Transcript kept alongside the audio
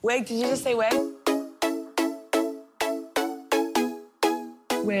Wig, did you just say wig?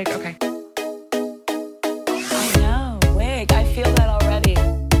 Wig, okay. I know, wig. I feel that already.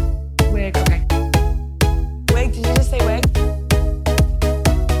 Wig, okay. Wig, did you just say wig?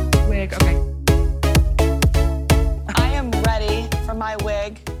 Wig, okay. I am ready for my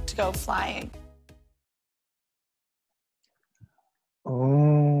wig to go flying.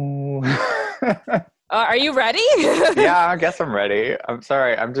 Oh. Are you ready? Yeah, I guess I'm ready. I'm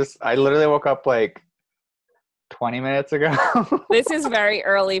sorry. I literally woke up like 20 minutes ago. This is very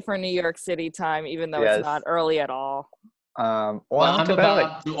early for New York City time, even though Yes. it's not early at all. Well, I'm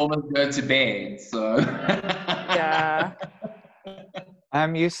about to almost go to bed, so. Yeah.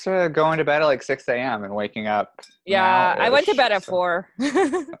 I'm used to going to bed at like 6 a.m. and waking up. Yeah, I went to now-ish, bed at so- 4.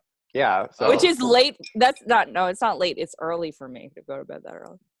 Yeah. So. Which is late. It's not late. It's early for me to go to bed that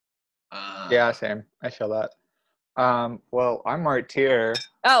early. Yeah, same. I feel that. Well, I'm Martyr,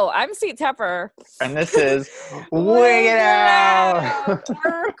 Oh, I'm Seat Tepper. and this is Wig It Out.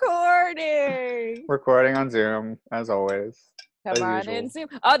 We're recording. Recording on Zoom, as always. Come as on usual. in Zoom.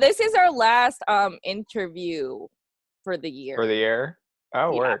 Oh, this is our last interview for the year. For the year?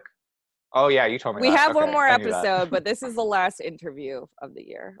 Oh, Yeah. work. Oh, yeah, you told me We that. have one Okay, more I knew that. episode, but this is the last interview of the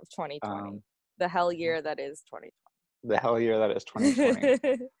year of 2020. The hell year that is 2020. The hell year that is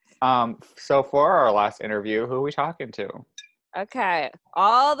 2020. So for our last interview, who are we talking to? Okay.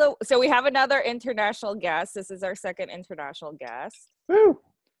 So we have another international guest. This is our second international guest. Woo!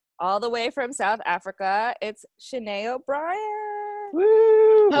 All the way from South Africa, it's Shanae O'Brien.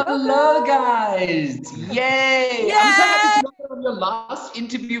 Woo! Hello, guys! Yay! Yay! I'm so happy to be on your last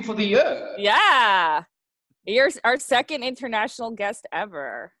interview for the year. Yeah. You're our second international guest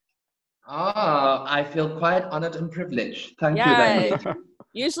ever. I feel quite honored and privileged. Thank you Yeah. very much.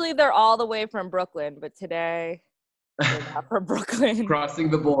 Usually they're all the way from Brooklyn, but today they're not from Brooklyn. Crossing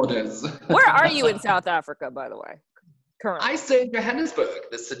the borders. Where are you in South Africa, by the way? Currently. I stay in Johannesburg,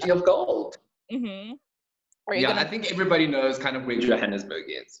 the city of gold. Mm-hmm. I think everybody knows kind of where Johannesburg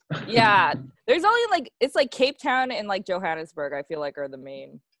is. Yeah. There's only it's like Cape Town and like Johannesburg, I feel like are the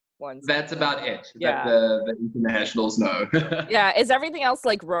main ones. That's about it. Yeah. That the internationals know. Yeah. Is everything else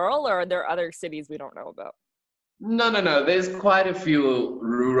like rural, or are there other cities we don't know about? No. There's quite a few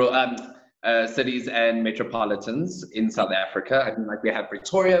rural cities and metropolitans in South Africa. I mean, like we have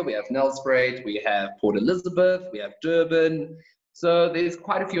Pretoria, we have Nelspruit, we have Port Elizabeth, we have Durban. So there's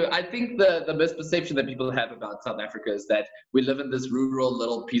quite a few. I think the misperception that people have about South Africa is that we live in this rural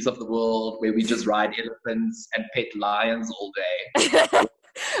little piece of the world where we just ride elephants and pet lions all day.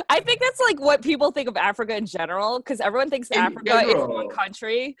 I think that's like what people think of Africa in general, because everyone thinks In Africa is general. one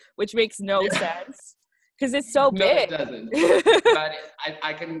country, which makes no sense because it's so No, it big. doesn't. But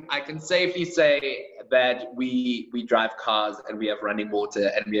I can safely say that we drive cars and we have running water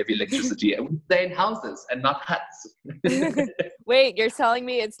and we have electricity and we stay in houses and not huts. Wait, you're telling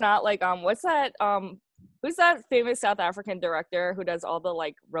me it's not like what's that who's that famous South African director who does all the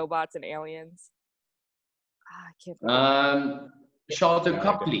like robots and aliens? I can't remember. Shelter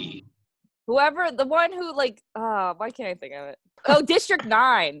Copley. Whoever, the one who like why can't I think of it? Oh, District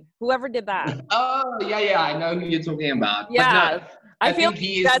 9. Whoever did that. Oh, yeah, I know who you're talking about. Yeah. But no, I feel think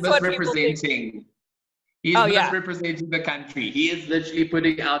he is that's what people think. misrepresenting. He's Oh, yeah. misrepresenting the country. He is literally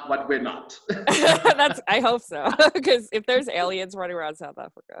putting out what we're not. I hope so. Because if there's aliens running around South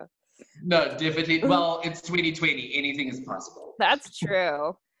Africa. No, definitely. Well, it's 2020. Anything is possible. That's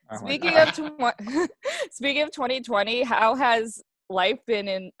true. Oh my Speaking God. of speaking of 2020, how has life been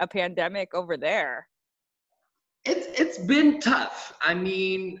in a pandemic over there? It's been tough. I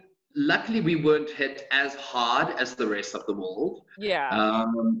mean, luckily we weren't hit as hard as the rest of the world. Yeah.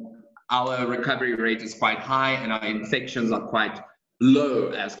 Our recovery rate is quite high and our infections are quite low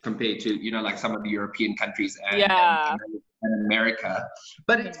as compared to, like some of the European countries and America.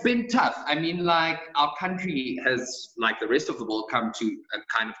 But it's been tough. I mean, like our country has, like the rest of the world, come to a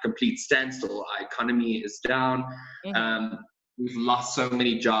kind of complete standstill. Our economy is down. Mhm. We've lost so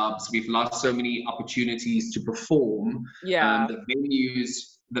many jobs. We've lost so many opportunities to perform. Yeah.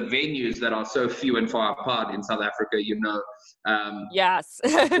 The venues that are so few and far apart in South Africa, Yes.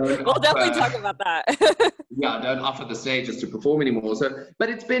 We'll definitely talk about that. don't offer the stages to perform anymore. So, but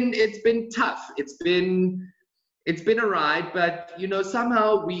it's been tough. It's been a ride, but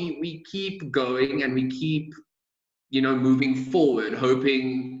somehow we keep going and we keep moving forward,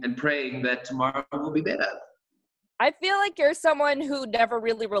 hoping and praying that tomorrow will be better. I feel like you're someone who never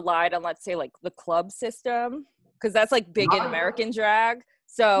really relied on, let's say, like the club system, because that's like big in American drag.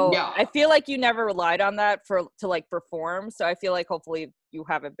 So Yeah. I feel like you never relied on that to like perform. So I feel like hopefully you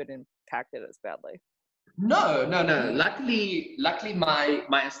haven't been impacted as badly. No. Luckily,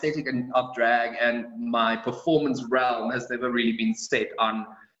 my aesthetic of drag and my performance realm has never really been set on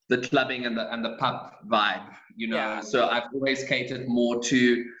the clubbing and the pub vibe, you know. Yeah. So I've always catered more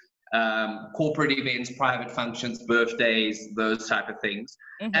to corporate events, private functions, birthdays, those type of things.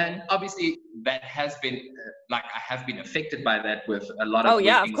 Mhm. And obviously, that has been I have been affected by that with a lot of Oh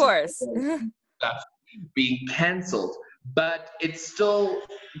yeah, of weddings course. and stuff being cancelled. But it still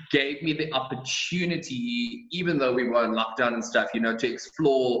gave me the opportunity, even though we were in lockdown and stuff, you know, to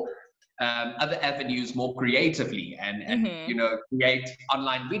explore other avenues more creatively and Mhm. you know, create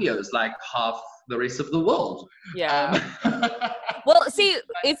online videos like half the rest of the world. Yeah. Well, see,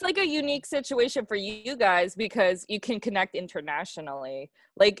 it's like a unique situation for you guys because you can connect internationally.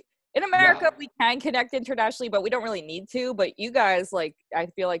 Like in America, we can connect internationally, but we don't really need to. But you guys, like, I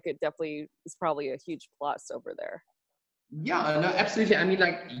feel like it definitely is probably a huge plus over there. Yeah, no, absolutely. I mean,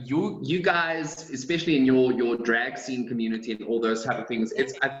 like you guys, especially in your drag scene community and all those type of things,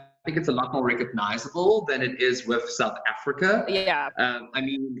 I think it's a lot more recognizable than it is with South Africa. Yeah. I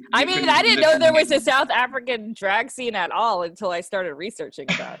mean, I didn't know there was a South African drag scene at all until I started researching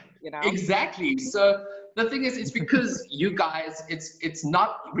about it, you know? Exactly. So the thing is, it's because you guys, it's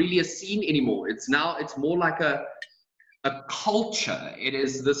not really a scene anymore. It's more like a culture. It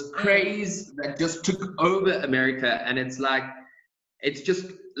is this craze that just took over America, and it's just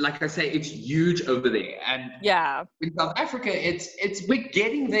like I say, it's huge over there. And Yeah. in South Africa, we're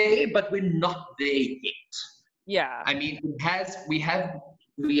getting there, but we're not there yet. Yeah. I mean, we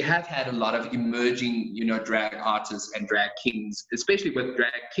have had a lot of emerging, you know, drag artists and drag kings, especially with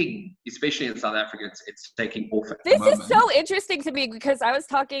drag king, especially in South Africa. It's taking off at the This moment. is so interesting to me because I was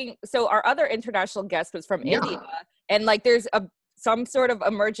talking, so our other international guest was from India, and like there's some sort of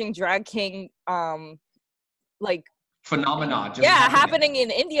emerging drag king like Phenomena happening in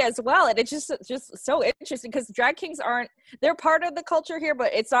India as well. And it's just so interesting because drag kings they're part of the culture here,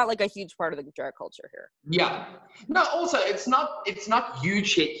 but it's not like a huge part of the drag culture here. Yeah. No, also it's not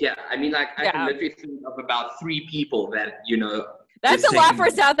huge yet here. I mean, like I can literally think of about 3 people that, you know. That's a lot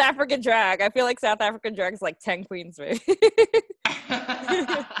for South African drag. I feel like South African drag is like 10 queens, maybe.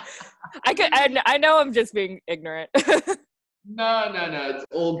 I know I'm just being ignorant. No, it's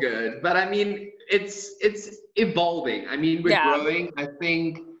all good. But I mean, it's evolving. I mean, we're growing. I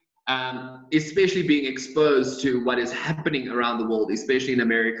think, especially being exposed to what is happening around the world, especially in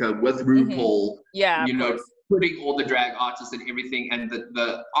America with RuPaul. Yeah, you know, putting all the drag artists and everything and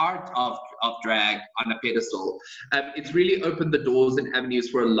the art of drag on a pedestal. It's really opened the doors and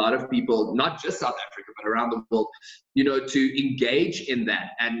avenues for a lot of people, not just South Africa, but around the world, you know, to engage in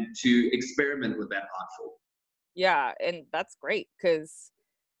that and to experiment with that art form. Yeah, and that's great because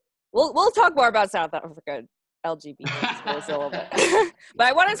we'll talk more about South Africa LGBT a little bit. But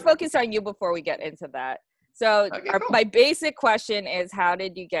I want to focus on you before we get into that. So my basic question is, how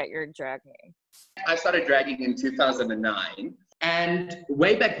did you get your drag name? I started dragging in 2009, and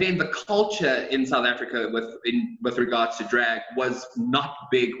way back then the culture in South Africa with regards to drag was not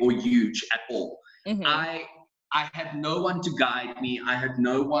big or huge at all. Mm-hmm. I had no one to guide me. I had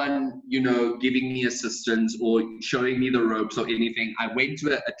no one, you know, giving me assistance or showing me the ropes or anything. I went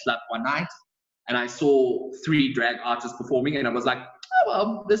to a club one night and I saw 3 drag artists performing and I was like, oh,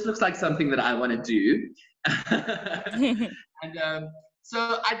 well, this looks like something that I want to do. And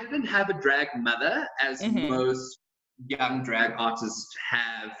so I didn't have a drag mother as most young drag artists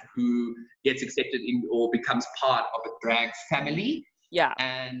have who gets accepted in or becomes part of a drag family. Yeah.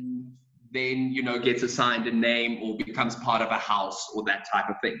 And then, you know, gets assigned a name or becomes part of a house or that type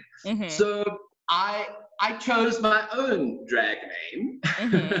of thing. Mm-hmm. So I chose my own drag name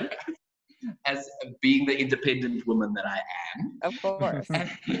as being the independent woman that I am. Of course.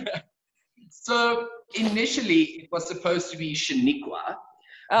 So initially it was supposed to be Shaniqua.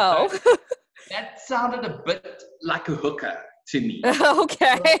 Oh. That sounded a bit like a hooker to me.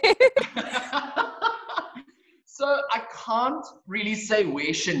 Okay. So I can't really say where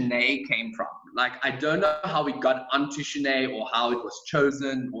Shanae came from. Like, I don't know how we got onto Shanae or how it was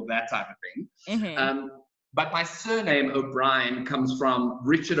chosen or that type of thing. Mm-hmm. But my surname, O'Brien, comes from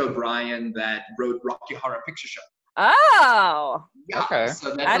Richard O'Brien that wrote Rocky Horror Picture Show. Oh. Yeah, okay.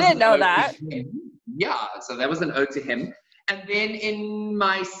 So that I didn't know that. Yeah, so that was an ode to him. And then in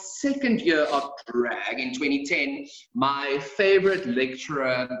my second year of drag in 2010, my favorite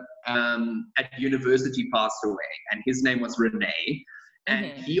lecturer at university passed away, and his name was Renee. And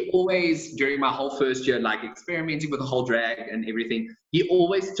he always, during my whole first year, like experimenting with the whole drag and everything, he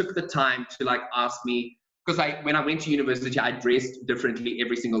always took the time to like ask me, because when I went to university, I dressed differently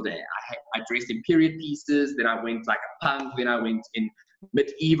every single day. I dressed in period pieces, then I went like a punk, then I went in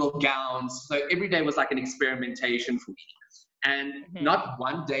medieval gowns. So every day was like an experimentation for me. And not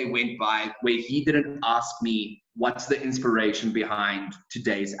one day went by where he didn't ask me, what's the inspiration behind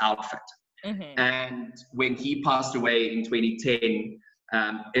today's outfit? And when he passed away in 2010,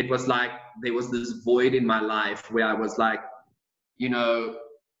 it was like there was this void in my life where I was like, you know,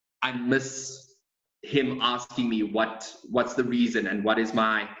 I miss him asking me what's the reason and what is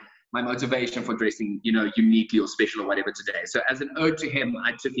my motivation for dressing, you know, uniquely or special or whatever today. So as an ode to him,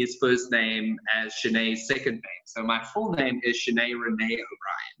 I took his first name as Shanae's second name. So my full name is Shanae Renee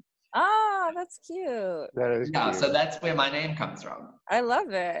O'Brien. Ah, that's cute. That is cute. So that's where my name comes from. I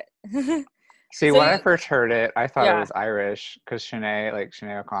love it. See, So when I you- first heard it, I thought Yeah. it was Irish because Shanae, like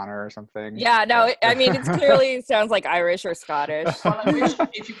Shanae O'Connor or something. Yeah, no, I mean, it clearly sounds like Irish or Scottish. Well, I wish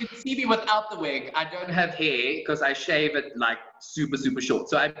if you could see me without the wig, I don't have hair because I shave it like super, super short.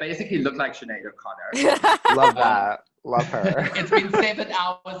 So I basically look like Sinead O'Connor. Love that. Love her. It's been 7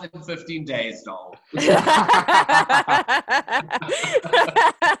 hours and 15 days, doll.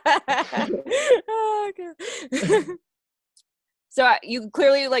 Oh, God. So you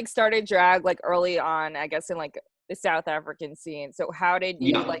clearly like started drag like early on, I guess, in like the South African scene. So how did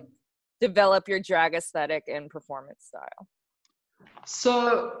you like develop your drag aesthetic and performance style?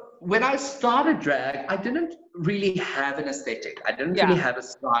 So when I started drag, I didn't really have an aesthetic. I didn't really have a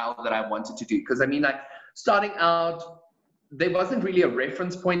style that I wanted to do. Because I mean, like starting out, there wasn't really a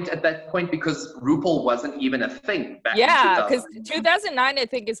reference point at that point because RuPaul wasn't even a thing back in 2000. Because 2009, I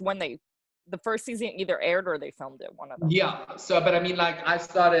think, is when the first season either aired or they filmed it, one of them. Yeah. So, but I mean, like I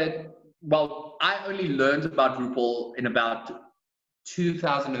only learned about RuPaul in about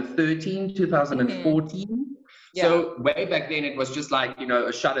 2013, 2014. Yeah. So way back then it was just like, you know,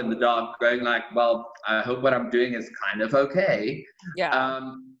 a shot in the dark going like, well, I hope what I'm doing is kind of okay. Yeah.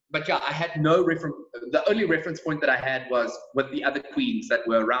 But yeah, I had no reference. The only reference point that I had was with the other queens that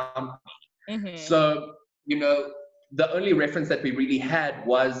were around me. So, you know, the only reference that we really had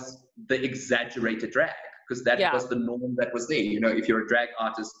was the exaggerated drag, because that was the norm that was there. You know, if you're a drag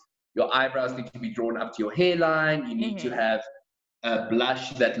artist, your eyebrows need to be drawn up to your hairline. You need to have a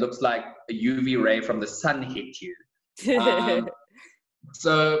blush that looks like a UV ray from the sun hit you.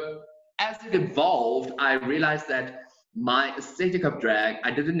 So as it evolved, I realized that my aesthetic of drag,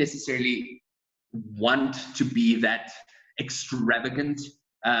 I didn't necessarily want to be that extravagant,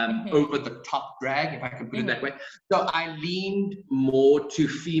 over the top drag, if I can put it that way. So I leaned more to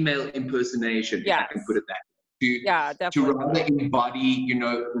female impersonation, if I can put it that way. To rather embody, you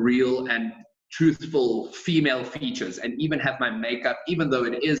know, real and truthful female features, and even have my makeup, even though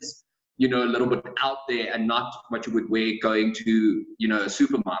it is, you know, a little bit out there and not what you would wear going to, you know, a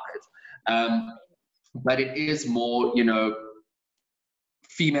supermarket. But it is more, you know,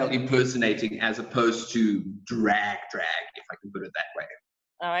 female impersonating as opposed to drag, if I can put it that way.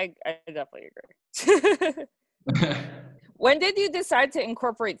 Oh, I definitely agree. When did you decide to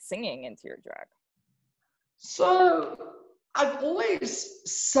incorporate singing into your drag? So I've always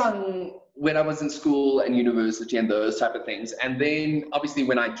sung when I was in school and university and those type of things. And then obviously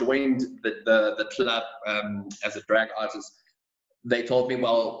when I joined the club as a drag artist, they told me,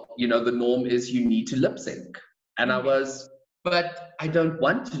 well, you know, the norm is you need to lip sync. And I was, but I don't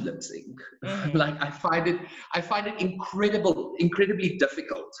want to lip sync. Like I find it incredibly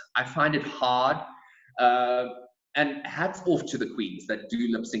difficult. I find it hard. And hats off to the queens that do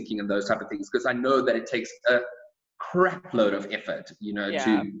lip syncing and those type of things, because I know that it takes a crap load of effort, you know,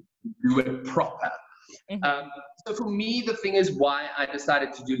 to do it proper. So for me, the thing is why I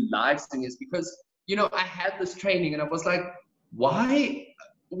decided to do live singing is because, you know, I had this training and I was like, why?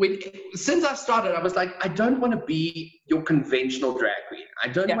 Since I started, I was like, I don't want to be your conventional drag queen. I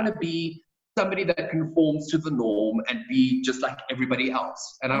don't want to be somebody that conforms to the norm and be just like everybody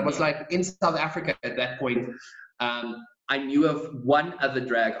else. And I was like, in South Africa at that point, I knew of one other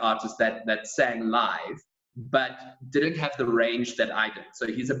drag artist that sang live, but didn't have the range that I did. So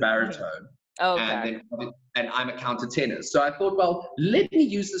he's a baritone. And I'm a countertenor. So I thought, well, let me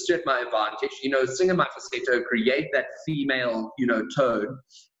use this to my advantage, you know, sing in my falsetto, create that female, you know, tone.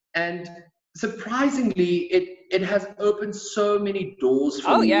 And surprisingly, it has opened so many doors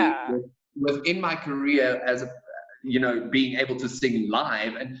for me within my career as, you know, being able to sing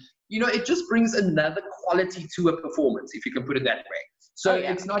live. And, you know, it just brings another quality to a performance, if you can put it that way. So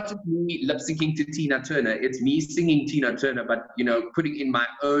it's not just me lip syncing to Tina Turner, it's me singing Tina Turner, but, you know, putting in my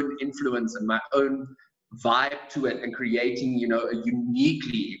own influence and my own vibe to it and creating, you know, a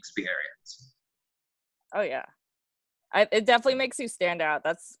uniquely experience. Oh, yeah. It definitely makes you stand out.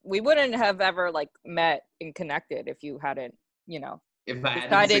 We wouldn't have ever like met and connected if you hadn't, you know, if I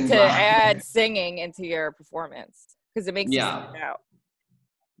decided to add singing into your performance, because it makes you stand out.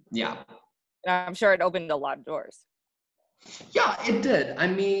 Yeah. And I'm sure it opened a lot of doors. Yeah, it did. I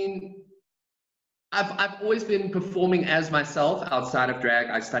mean, I've always been performing as myself outside of drag.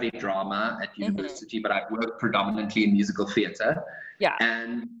 I studied drama at university, but I've worked predominantly in musical theater. Yeah.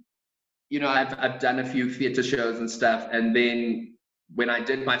 And, you know, I've done a few theater shows and stuff. And then when I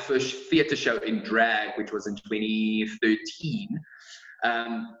did my first theater show in drag, which was in 2013,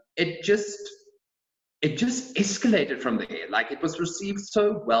 it just escalated from there. Like, it was received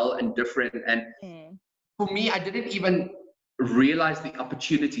so well and different. And for me, I didn't even realize the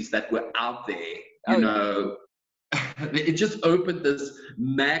opportunities that were out there. You know, it just opened this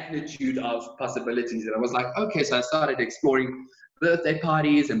magnitude of possibilities. And I was like, okay, so I started exploring birthday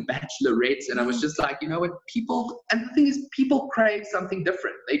parties and bachelorettes. And I was just like, you know what, people, and the thing is, people crave something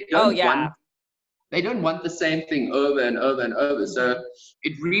different. They don't want the same thing over and over and over. So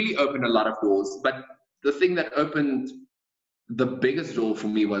it really opened a lot of doors. But the thing that opened the biggest door for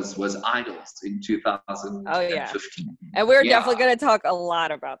me was Idols in 2015. Oh, yeah. And we're definitely going to talk a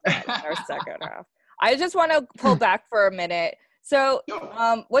lot about that in our second half. I just want to pull back for a minute. So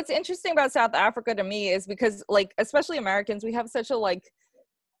what's interesting about South Africa to me is because, like, especially Americans, we have such a, like,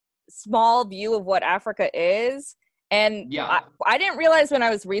 small view of what Africa is. And I didn't realize when I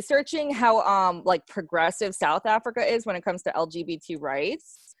was researching how, like, progressive South Africa is when it comes to LGBT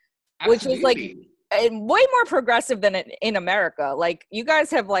rights. Absolutely. Which was, like, way more progressive than in America. Like, you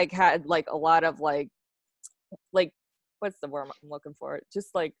guys have, like, had, like, a lot of, like what's the word I'm looking for?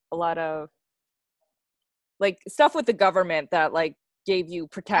 Just, like, a lot of, like, stuff with the government that, like, gave you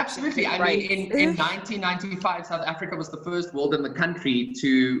protection. Absolutely. I mean, in 1995, South Africa was the first world in the country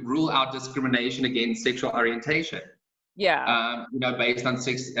to rule out discrimination against sexual orientation. Yeah. You know, based on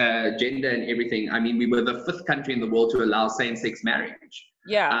sex, gender and everything. I mean, we were the 5th country in the world to allow same-sex marriage.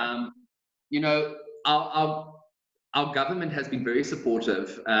 Yeah. You know, our government has been very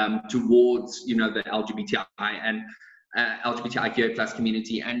supportive towards, you know, the LGBTI and LGBTIQ plus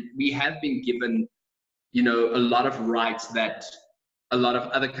community. And we have been given, you know, a lot of rights that a lot of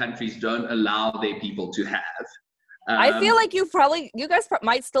other countries don't allow their people to have. I feel like you guys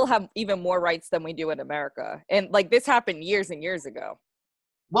might still have even more rights than we do in America. And, like, this happened years and years ago.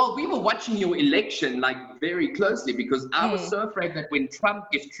 Well, we were watching your election, like, very closely, because I was so afraid that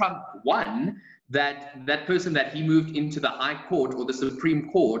if Trump won, that person that he moved into the High Court or the Supreme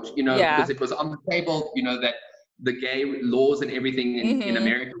Court, you know, because it was on the table, you know, that the gay laws and everything in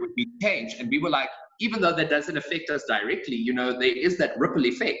America would be changed. And we were like, even though that doesn't affect us directly, you know, there is that ripple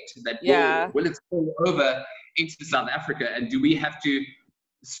effect that will it spill over into South Africa? And do we have to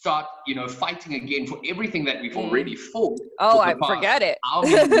start, you know, fighting again for everything that we've already fought? I forget it. How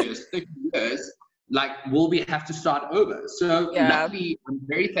many years, 30 years, like, will we have to start over? So luckily, I'm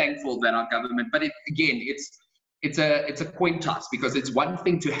very thankful that our government, but it's a coin toss, because it's one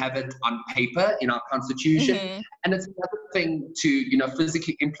thing to have it on paper in our constitution, and it's another thing to, you know,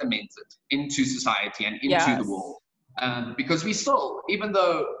 physically implement it into society and into the world. Because we still, even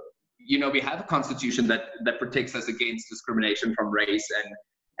though, you know, we have a constitution that protects us against discrimination from race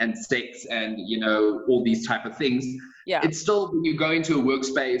and sex and, you know, all these type of things. It's still, when you go into a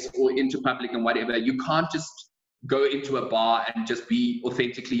workspace or into public and whatever, you can't just go into a bar and just be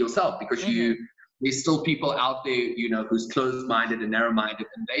authentically yourself, because there's still people out there, you know, who's closed-minded and narrow-minded,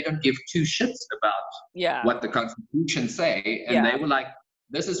 and they don't give two shits about what the Constitution say. And they were like,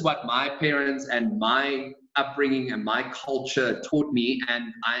 this is what my parents and my upbringing and my culture taught me,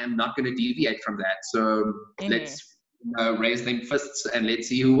 and I am not going to deviate from that. So let's raise them fists and let's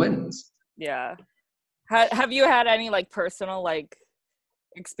see who wins. Yeah. Have you had any, like, personal, like,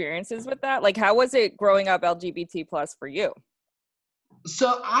 experiences with that? Like, how was it growing up LGBT plus for you?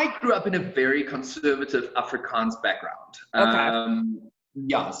 So I grew up in a very conservative Afrikaans background.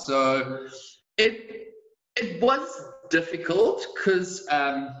 Okay. So it was difficult because,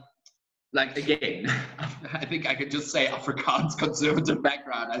 like, again, I think I could just say Afrikaans conservative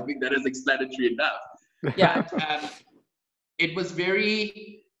background. I think that is explanatory enough. Yeah. It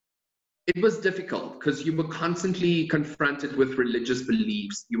was difficult because you were constantly confronted with religious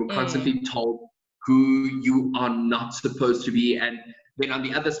beliefs. You were constantly told who you are not supposed to be. And then on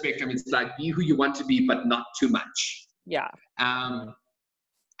the other spectrum, it's like, be who you want to be, but not too much. Yeah. And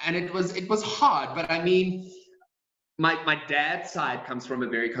it was hard, but I mean, my dad's side comes from a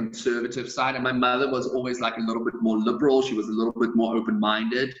very conservative side, and my mother was always, like, a little bit more liberal. She was a little bit more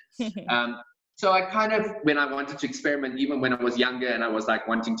open-minded. So I kind of, when I wanted to experiment, even when I was younger and I was, like,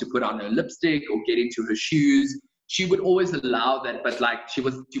 wanting to put on her lipstick or get into her shoes, she would always allow that, but, like, she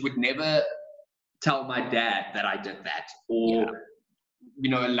would never tell my dad that I did that, or you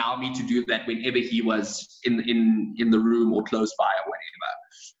know, allow me to do that whenever he was in the room or close by or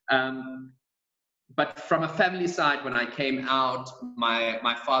But from a family side, when I came out,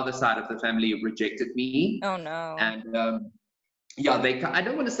 my father's side of the family rejected me. Oh no. And I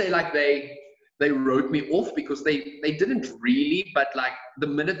don't want to say like they wrote me off, because they didn't really, but like the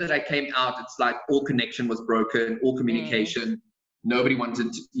minute that I came out, it's like all connection was broken, all communication. Nobody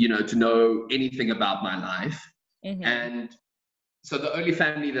wanted to know anything about my life. And so the only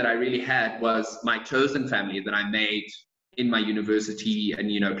family that I really had was my chosen family that I made in my university,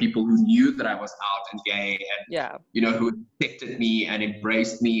 and people who knew that I was out and gay, and who accepted me and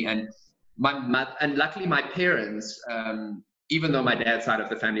embraced me. And and luckily my parents, even though my dad's side of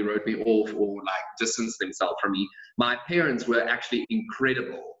the family wrote me off or like distanced themselves from me, my parents were actually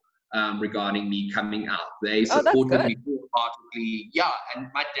incredible regarding me coming out. They supported me wholeheartedly. Yeah, and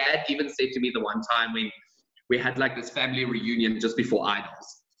my dad even said to me the one time when we had like this family reunion just before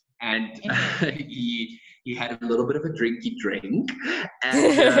Idols, and he had a little bit of a drinky drink,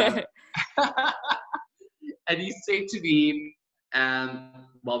 and and he said to me,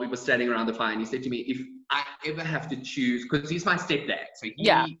 while we were standing around the fire, and he said to me, if I ever have to choose, because he's my stepdad, so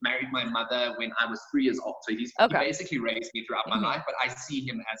he married my mother when I was 3 years old, so he basically raised me throughout my life, but I see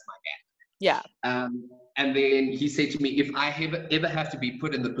him as my dad. Yeah. And then he said to me, if I ever have to be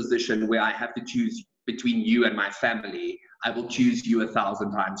put in the position where I have to choose between you and my family, I will choose you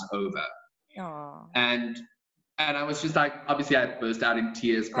 1,000 times over. Aww. And I was just like, obviously I burst out in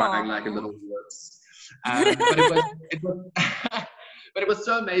tears, crying like a little wuss. But it was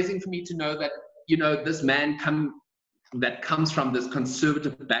so amazing for me to know that, this man that comes from this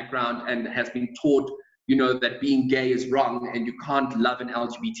conservative background and has been taught, that being gay is wrong and you can't love an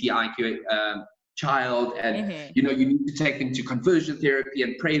LGBTIQ child, and you need to take them to conversion therapy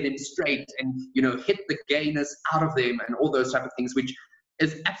and pray them straight, and hit the gayness out of them and all those type of things, which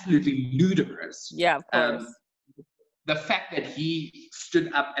is absolutely ludicrous. Yeah, of course. The fact that he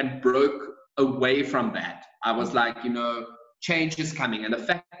stood up and broke away from that, I was like, change is coming. And the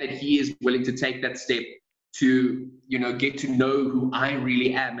fact that he is willing to take that step to, get to know who I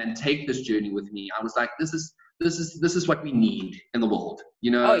really am and take this journey with me, I was like, this is what we need in the world,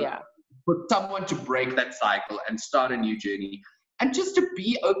 Oh yeah. For someone to break that cycle and start a new journey, and just to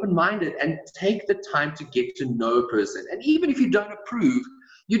be open-minded and take the time to get to know a person. And even if you don't approve,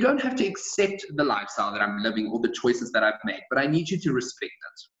 you don't have to accept the lifestyle that I'm living or the choices that I've made, but I need you to respect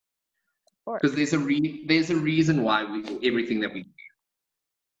it. Because there's a reason why we do everything that we do.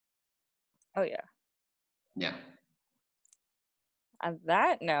 Oh yeah. Yeah. On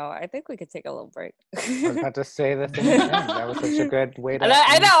that note, I think we could take a little break. I was about to say the same thing. That was such a good way to. I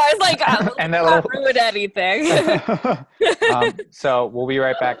know. I was like, and that not ruin anything. So we'll be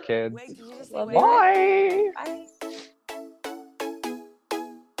right back, kids. Wig, did you just say Bye. Bye.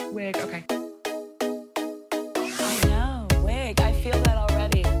 Wig, okay. I know, wig. I feel that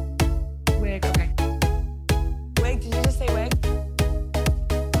already. Wig, okay. Wig, did you just say wig?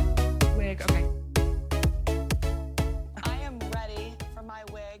 Wig, okay. I am ready for my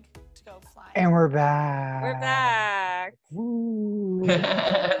wig to go flying. And we're back. We're back. Woo.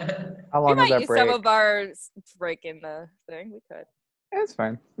 How long We was might that use break? some of our break in the thing. We could. It's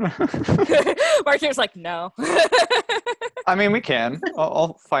fine. Mark here's like, no. I mean, we can.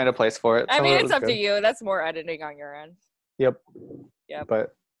 I'll find a place for it. I Some mean, of it it's was up to good. you. That's more editing on your end. Yep. Yep.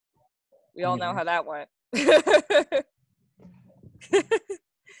 But We all know how that went.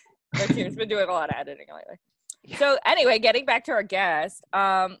 Mark's been doing a lot of editing lately. Yeah. So anyway, getting back to our guest.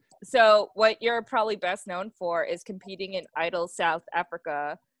 So what you're probably best known for is competing in Idol South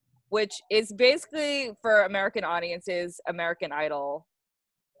Africa, which is basically for American audiences, American Idol,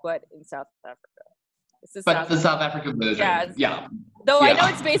 but in South Africa. It's the South African version. Yeah. Though I know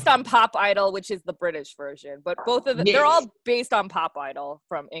it's based on Pop Idol, which is the British version, but both of them, they're all based on Pop Idol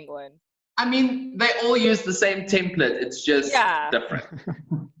from England. I mean, they all use the same template. It's just different.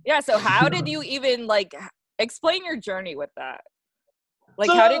 Yeah. So how did you even explain your journey with that?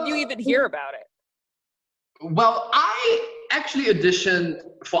 How did you even hear about it? Well, I actually auditioned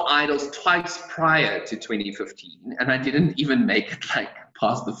for Idols twice prior to 2015, and I didn't even make it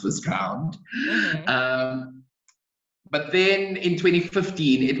past the first round. Mm-hmm. But then in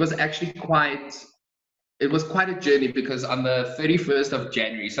 2015, it was actually quite a journey, because on the 31st of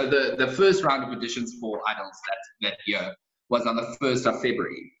January, so the first round of auditions for Idols that year was on the 1st of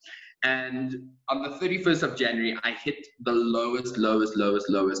February. And on the 31st of January, I hit the lowest low I've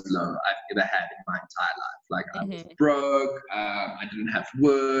ever had in my entire life. I was broke, I didn't have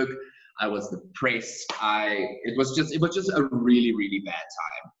work, I was depressed. It was just a really, really bad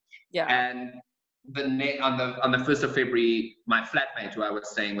time. Yeah. And on the 1st of February, my flatmate, who I was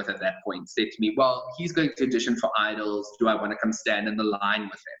staying with at that point, said to me, well, he's going to audition for Idols. Do I want to come stand in the line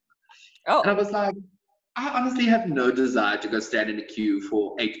with him? Oh. And I was like, I honestly have no desire to go stand in a queue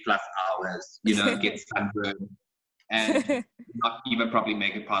for 8+ hours, get sunburned, and not even probably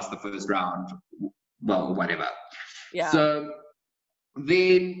make it past the first round. Well, whatever. Yeah. So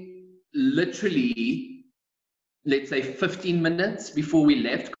then literally, let's say 15 minutes before we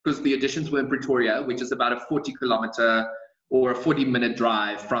left, because the auditions were in Pretoria, which is about a 40-kilometer or a 40-minute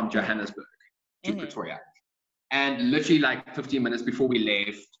drive from Johannesburg to Pretoria. And literally like 15 minutes before we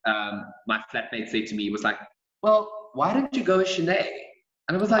left, my flatmate said to me, was like, well, why don't you go with Shanae?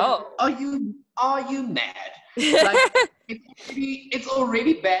 And I was like, are you mad? Like, it's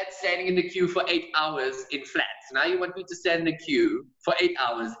already bad standing in the queue for 8 hours in flats. Now you want me to stand in the queue for 8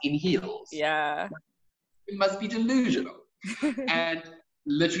 hours in heels? Yeah. It must be delusional. And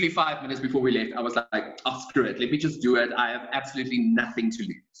literally 5 minutes before we left, I was like, oh, screw it. Let me just do it. I have absolutely nothing to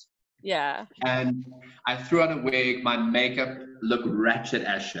lose. Yeah. And I threw on a wig. My makeup looked ratchet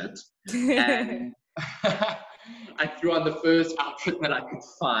as shit. And I threw on the first outfit that I could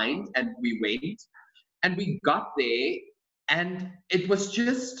find, and we went. And we got there, and it was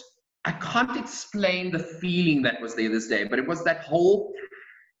just, I can't explain the feeling that was there this day, but it was that whole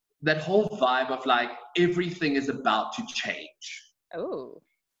vibe of like, everything is about to change. Oh.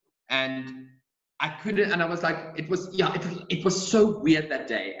 And I couldn't, and I was like, it was so weird that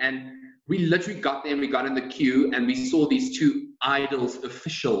day. And we literally got there and we got in the queue and we saw these two Idols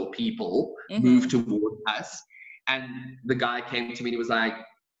official people move toward us. And the guy came to me and he was like,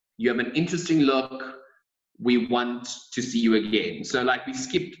 you have an interesting look. We want to see you again. So like we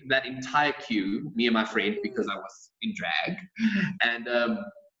skipped that entire queue, me and my friend, because I was in drag. And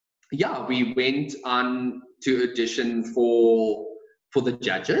we went on to audition for the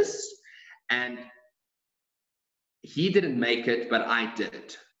judges. And he didn't make it, but I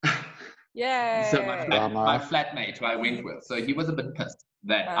did. Yay. So my flatmate who I went with, so he was a bit pissed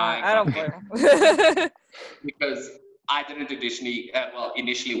that I don't blame him. because I didn't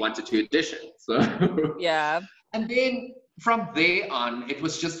initially wanted to audition. So yeah. And then from there on, it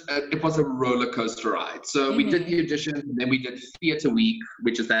was a roller coaster ride. So we did the audition, and then we did theatre week,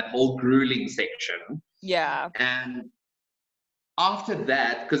 which is that whole grueling section. Yeah. And after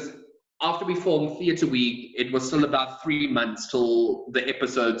that, because after we filmed theatre week, it was still about 3 months till the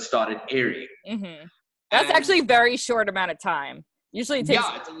episode started airing. That's actually a very short amount of time. Usually it takes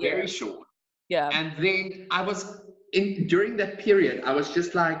it's a year. very short. Yeah. And then during that period, I was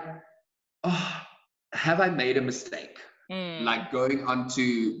just like, oh, have I made a mistake? Like going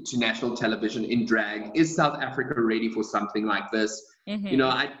onto national television in drag, is South Africa ready for something like this?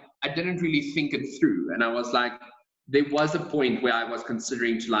 I didn't really think it through. And I was like, there was a point where I was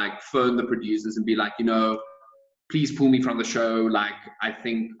considering to like phone the producers and be like, please pull me from the show. Like, I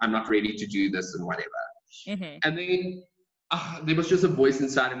think I'm not ready to do this and whatever. And then there was just a voice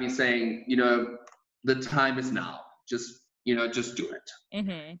inside of me saying, the time is now. Just do it.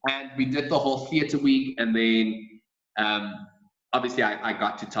 And we did the whole theatre week. And then obviously I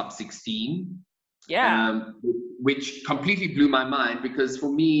got to top 16. Yeah. Which completely blew my mind, because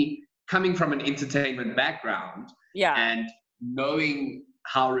for me, coming from an entertainment background, and knowing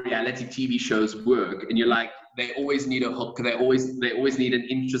how reality TV shows work, and you're like, they always need a hook, they always need an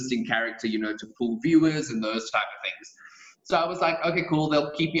interesting character, to pull viewers and those type of things. So I was like, okay, cool,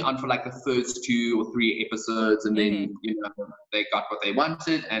 they'll keep me on for like the first 2 or 3 episodes, and then they got what they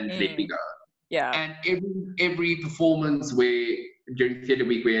wanted and let me go. Yeah. And every performance during theatre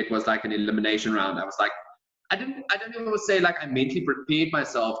week where it was like an elimination round, I was like, I don't even say like I mentally prepared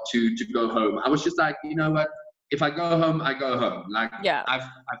myself to go home. I was just like, you know what? If I go home, I go home. Like, I've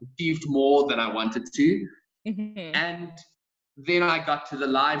achieved more than I wanted to. And then I got to the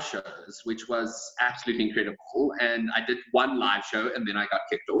live shows, which was absolutely incredible. And I did 1 live show and then I got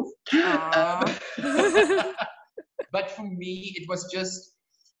kicked off. But for me, it was just,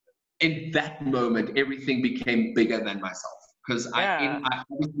 in that moment, everything became bigger than myself. Because I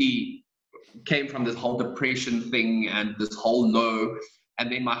obviously came from this whole depression thing and this whole low,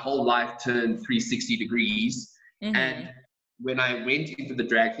 and then my whole life turned 360 degrees. And when I went into the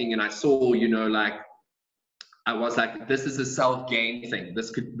drag thing and I saw, like, I was like, this is a self-gain thing.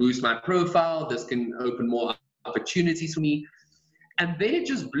 This could boost my profile. This can open more opportunities for me. And then it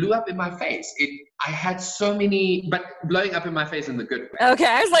just blew up in my face. I had so many, but blowing up in my face in the good way. Okay,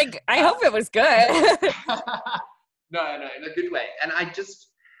 I was like, I hope it was good. No, in a good way. And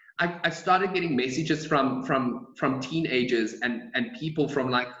I started getting messages from teenagers and people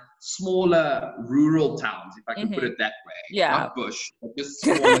from like smaller rural towns, if I can put it that way. Yeah. Not bush, but just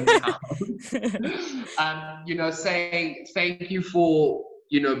smaller towns. You know, saying thank you for,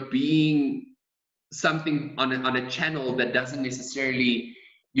 you know, being something on a channel that doesn't necessarily,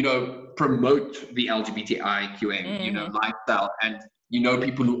 you know, promote the LGBTIQA, you know, lifestyle, and, you know,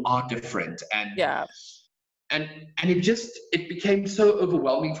 people who are different. And and it became so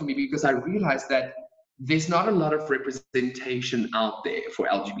overwhelming for me, because I realized that there's not a lot of representation out there for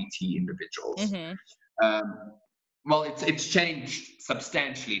LGBT individuals. Well, it's changed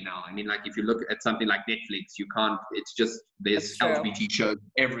substantially now. I mean, like, if you look at something like Netflix, you can't, it's just, there's LGBT shows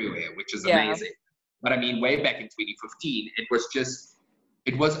everywhere, which is amazing. But I mean, way back in 2015,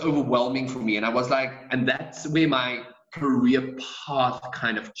 it was overwhelming for me. And I was like, and that's where my career path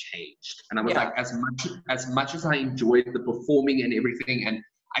kind of changed. And I was like, as much as I enjoyed the performing and everything, and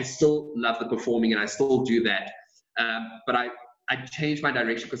I still love the performing and I still do that, but I changed my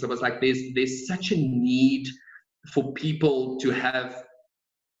direction, because I was like, there's such a need for people to have,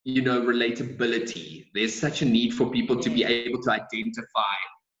 you know, relatability. There's such a need for people to be able to identify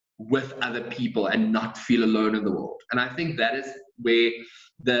with other people and not feel alone in the world. And I think that is where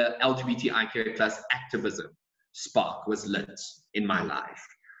the LGBTIQ plus activism spark was lit in my life.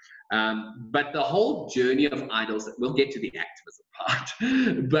 But the whole journey of Idols, we'll get to the activism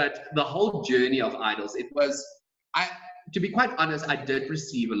part, but the whole journey of Idols, to be quite honest, I did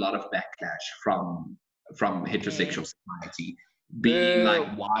receive a lot of backlash from heterosexual society, being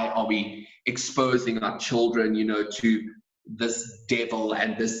like, why are we exposing our children, you know, to this devil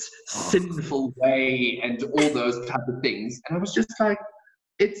and this sinful way and all those type of things. And I was just like,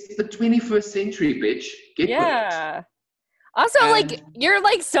 it's the 21st century, bitch. Get with it. Also, like, you're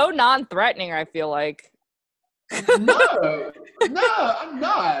like so non-threatening, I feel like. No, I'm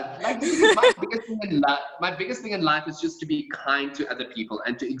not. Like, my biggest thing in life is just to be kind to other people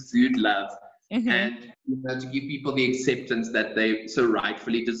and to exude love, and, you know, to give people the acceptance that they so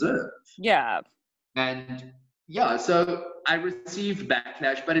rightfully deserve. Yeah. And yeah, so I received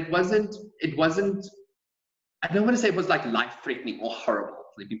backlash, but it wasn't, I don't want to say it was like life-threatening or horrible,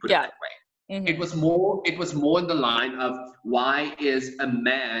 let me put it that way. It was more in the line of, why is a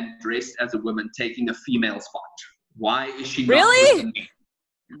man dressed as a woman taking a female spot? Why is she not really?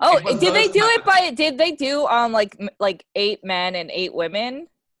 Oh, did they do like 8 men and 8 women?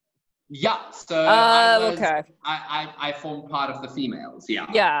 Yeah, so okay. I formed part of the females,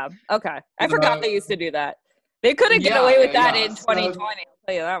 Yeah, okay. I forgot they used to do that. They couldn't get away with that in 2020. I'll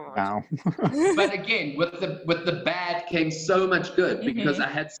tell you that much. Wow. But again, with the bad came so much good, because I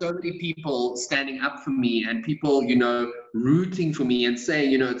had so many people standing up for me, and people, you know, rooting for me and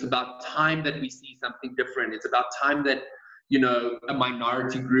saying, you know, it's about time that we see something different. It's about time that, you know, a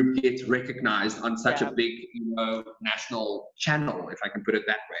minority group gets recognized on such a big, you know, national channel, if I can put it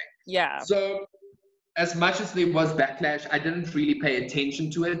that way. Yeah. So as much as there was backlash, I didn't really pay attention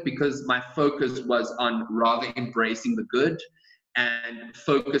to it, because my focus was on rather embracing the good and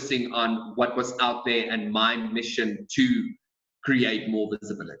focusing on what was out there and my mission to create more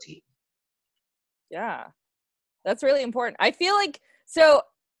visibility. Yeah, that's really important. I feel like, so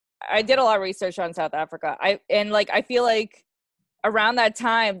I did a lot of research on South Africa. I feel like around that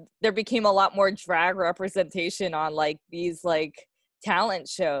time there became a lot more drag representation on like these like talent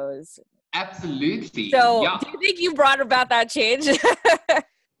shows. Absolutely. So do you think you brought about that change?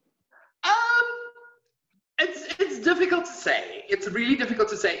 It's difficult to say. It's really difficult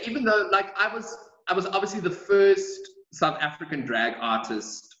to say, even though like I was obviously the first South African drag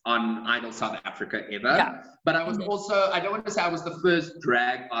artist on Idol South Africa ever. Yeah. But I was also, I don't want to say I was the first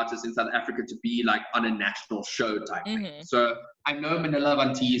drag artist in South Africa to be like on a national show type thing. So I know Manila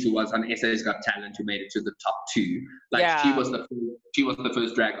Van Tees, who was on SA's Got Talent, who made it to the top 2. Like she was the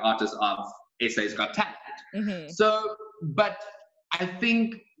first drag artist of SA's Got Talent. So, but I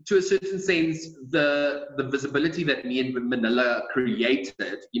think to a certain sense, the visibility that me and Manila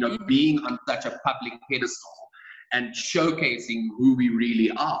created, you know, being on such a public pedestal and showcasing who we really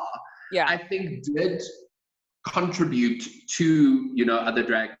are, I think did contribute to, you know, other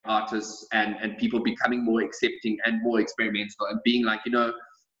drag artists and people becoming more accepting and more experimental and being like, you know,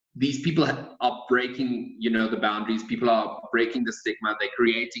 these people are breaking, you know, the boundaries. People are breaking the stigma. They're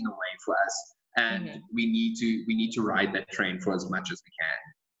creating a way for us, and we need to ride that train for as much as we can.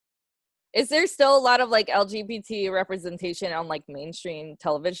 Is there still a lot of like LGBT representation on like mainstream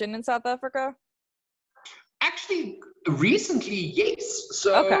television in South Africa? Actually, recently, yes.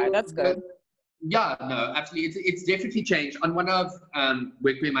 So okay, that's good. Yeah, no, absolutely. It's definitely changed. On one of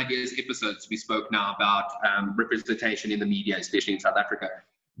Work Where My Dears episodes, we spoke now about representation in the media, especially in South Africa.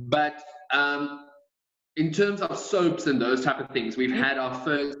 But in terms of soaps and those type of things, we've had our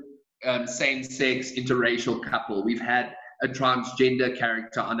same-sex interracial couple. We've had a transgender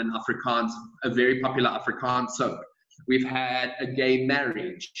character on an a very popular Afrikaans soap. We've had a gay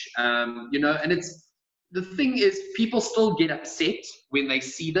marriage, and the thing is, people still get upset when they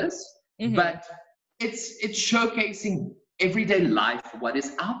see this, but it's showcasing everyday life, what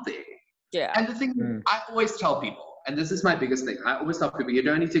is out there. Yeah. And the thing I always tell people, and this is my biggest thing, I always tell people, you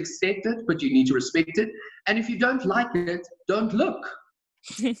don't need to accept it, but you need to respect it. And if you don't like it, don't look.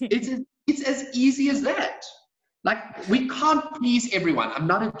 It's as easy as that. Like, we can't please everyone. I'm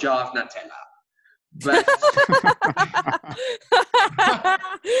not a jar of Nutella. But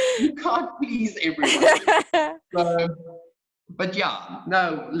you can't please everyone. So, but yeah,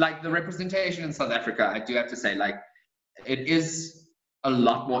 no, like the representation in South Africa, I do have to say, like, it is a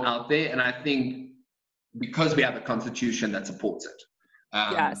lot more out there. And I think because we have a constitution that supports it,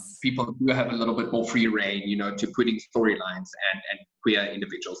 people do have a little bit more free reign, to putting storylines and queer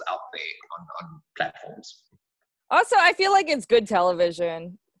individuals out there on platforms. Also, I feel like it's good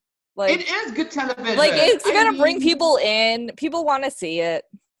television. Like, it is good television. Like, it's going to bring people in. People want to see it.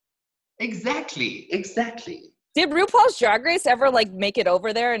 Exactly. Did RuPaul's Drag Race ever, like, make it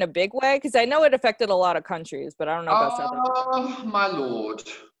over there in a big way? Because I know it affected a lot of countries, but I don't know about South Africa. Oh, my Lord.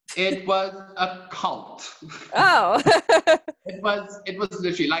 It was a cult. Oh. It was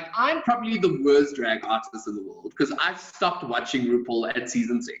literally, like, I'm probably the worst drag artist in the world because I've stopped watching RuPaul at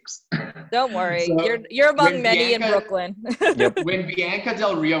season 6. Don't worry. So you're among many in Brooklyn. When Bianca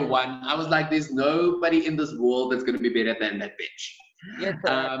Del Rio won, I was like, there's nobody in this world that's going to be better than that bitch. You're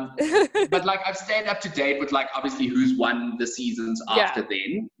correct. But, like, I've stayed up to date with, like, obviously who's won the seasons after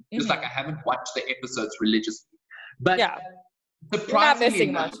then. Just, like, I haven't watched the episodes religiously. But surprisingly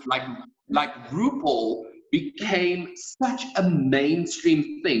enough, like RuPaul became such a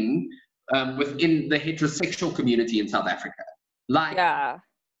mainstream thing within the heterosexual community in South Africa. Like,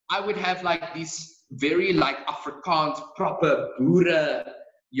 I would have, like, these very, like, Afrikaans proper Boere,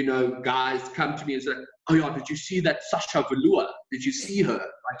 guys come to me and say, oh yeah, did you see that Sasha Velour? Did you see her?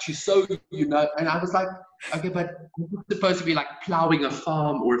 Like, she's so, and I was like, okay, but I'm supposed to be, like, plowing a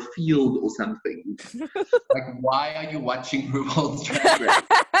farm or a field or something. Like, why are you watching RuPaul's Drag Race?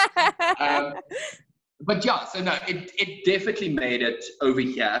 But yeah, so no, it definitely made it over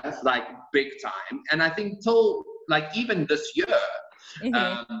here, like, big time. And I think till, like, even this year,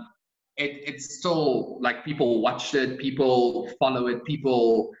 it's still, like, people watch it, people follow it,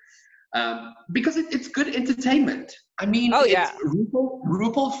 people, because it's good entertainment. I mean,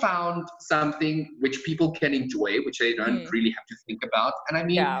 RuPaul found something which people can enjoy, which they don't really have to think about. And I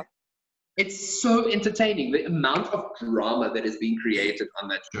mean, it's so entertaining. The amount of drama that is being created on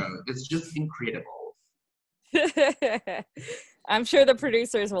that show is just incredible. I'm sure the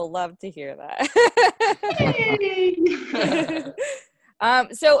producers will love to hear that.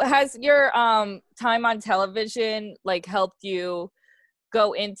 So has your time on television, like, helped you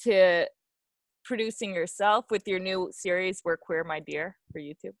go into producing yourself with your new series, We're Queer, My Dear, for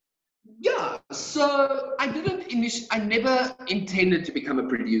YouTube? Yeah, so I never intended to become a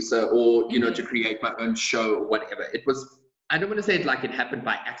producer or, to create my own show or whatever. It was, I don't want to say it like it happened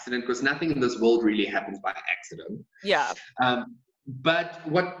by accident, because nothing in this world really happens by accident. Yeah. But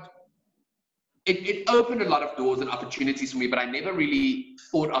it opened a lot of doors and opportunities for me, but I never really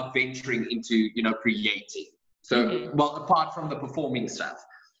thought of venturing into, creating. So, well, apart from the performing stuff.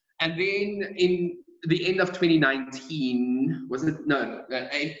 And then in the end of 2019,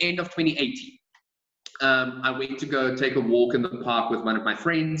 end of 2018, I went to go take a walk in the park with one of my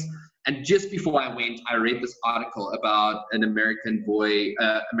friends. And just before I went, I read this article about an American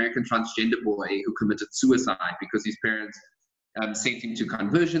transgender boy who committed suicide because his parents sent him to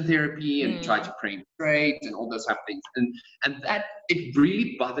conversion therapy and tried to pray him straight and all those type of things. And that, it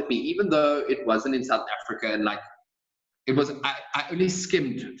really bothered me, even though it wasn't in South Africa, and, like, it was, I only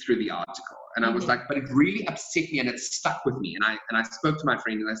skimmed through the article, and I was like, but it really upset me and it stuck with me. And I spoke to my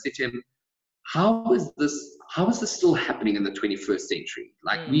friend and I said to him, how is this still happening in the 21st century?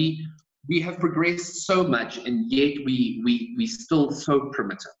 Like, we have progressed so much, and yet we still so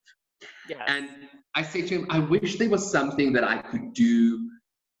primitive. Yes. And I said to him, I wish there was something that I could do,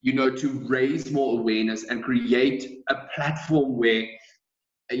 to raise more awareness and create a platform where,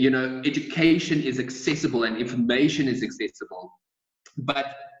 education is accessible and information is accessible,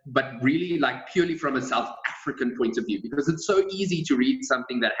 but really, like, purely from a South African point of view, because it's so easy to read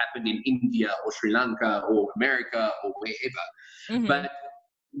something that happened in India or Sri Lanka or America or wherever, but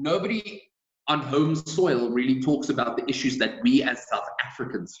nobody on home soil really talks about the issues that we as South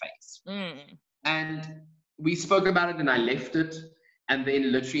Africans face. And we spoke about it, and I left it, and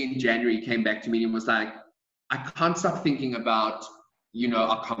then literally in January he came back to me and was like, I can't stop thinking about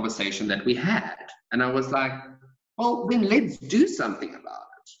a conversation that we had. And I was like, well, then let's do something about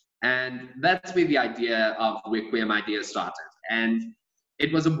it. And that's where the idea of Requiem Ideas started. And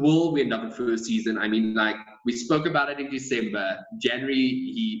it was a whirlwind of the first season. I mean, like, we spoke about it in December. January,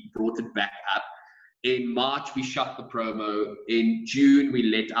 he brought it back up. In March, we shot the promo. In June, we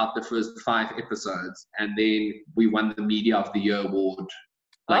let out the first 5 episodes. And then we won the Media of the Year award,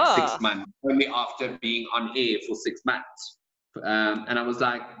 6 months, only after being on air for 6 months. And I was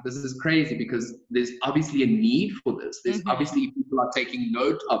like, this is crazy, because there's obviously a need for this. There's obviously people are taking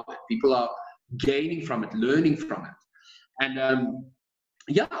note of it. People are gaining from it, learning from it. And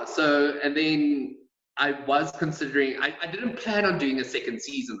and then I was considering, I didn't plan on doing a second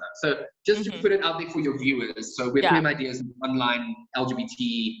season though. So just to put it out there for your viewers. So Requiem Ideas is an online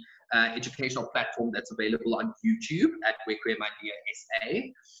LGBT educational platform that's available on YouTube at Requiem Idea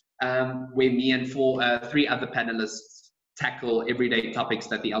SA, where me and 3 other panelists tackle everyday topics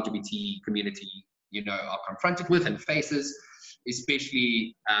that the LGBT community, are confronted with and faces,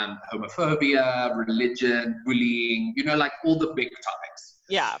 especially homophobia, religion, bullying, like all the big topics.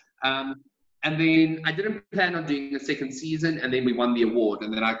 Yeah. And then I didn't plan on doing a second season, and then we won the award,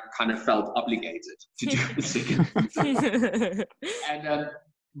 and then I kind of felt obligated to do a second season. And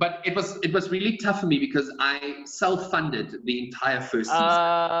but it was really tough for me because I self-funded the entire first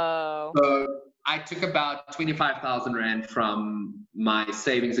season. So I took about 25,000 Rand from my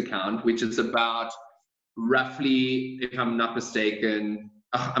savings account, which is about roughly, if I'm not mistaken,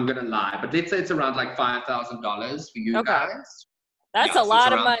 I'm going to lie, but let's say it's around like $5,000 for you guys. That's a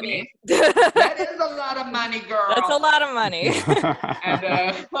lot of money. That is a lot of money, girl. That's a lot of money.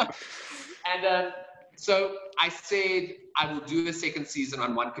 So I said I will do a second season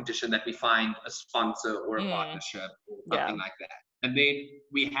on one condition, that we find a sponsor or a partnership or something like that. And then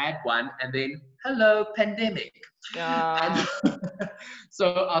we had one, and then hello, pandemic. And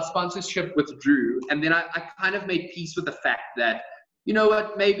so our sponsorship withdrew, and then I kind of made peace with the fact that, you know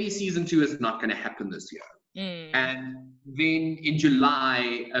what, maybe season 2 is not going to happen this year. And then in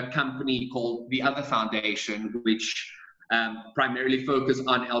July, a company called The Other Foundation, which primarily focus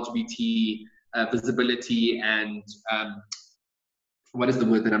on LGBT visibility and what is the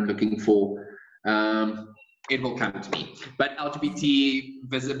word that I'm looking for? It will come to me. But LGBT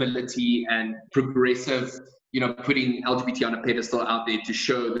visibility and progressive, putting LGBT on a pedestal out there to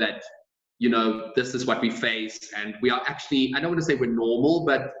show that, this is what we face, and we are actually, I don't want to say we're normal,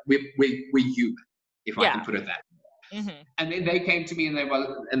 but we're human, if I can put it that way. And then they came to me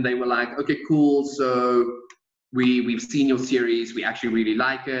and they were like, okay, cool. So we've seen your series. We actually really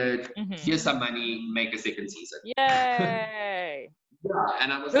like it. Here's some money. Make a second season. Yay!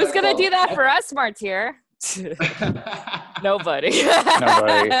 And I was Who's gonna do that for us, Martyr? Nobody. So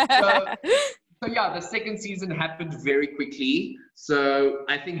yeah, the second season happened very quickly. So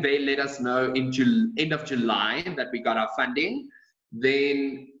I think they let us know in end of July that we got our funding.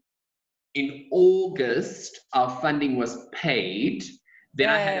 Then in August, our funding was paid. Then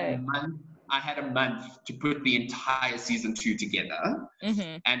I had a month to put the entire season 2 together.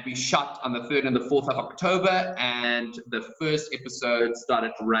 And we shot on the 3rd and the 4th of October, and the first episode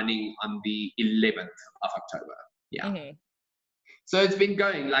started running on the 11th of October. So it's been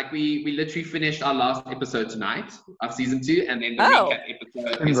going, like we literally finished our last episode tonight of season 2, and then the recap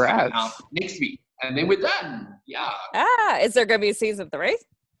episode is coming out next week, and then we're done. Is there gonna be a season 3?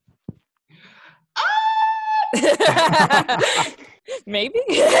 Maybe.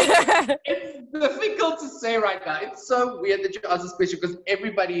 It's difficult to say right now. It's so weird that you asked this question, because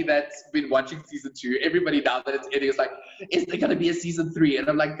everybody that's been watching season 2, everybody now that it's ending is like, is there gonna be a season 3? And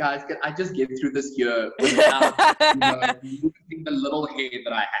I'm like, guys, can I just get through this year without losing the little hair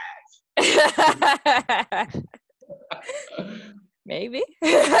that I have? Maybe.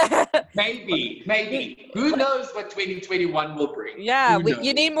 Maybe. Who knows what 2021 will bring? Yeah,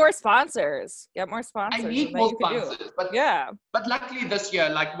 you need more sponsors. Get more sponsors. I need more sponsors. But luckily this year,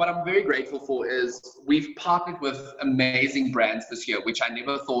 like, what I'm very grateful for is we've partnered with amazing brands this year, which I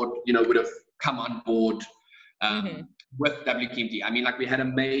never thought, would have come on board with WKMD. I mean, like, we had a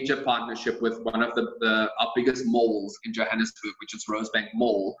major partnership with one of our biggest malls in Johannesburg, which is Rosebank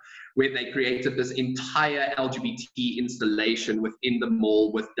Mall, where they created this entire LGBT installation within the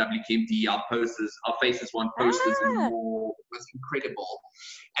mall with WKMD, our posters, our faces on posters in the mall. It was incredible.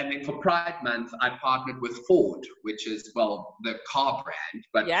 And then for Pride Month, I partnered with Ford, which is, well, the car brand,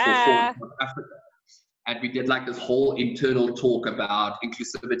 but for Ford North Africa. And we did like this whole internal talk about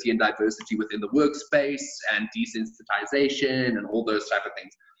inclusivity and diversity within the workspace and desensitization and all those type of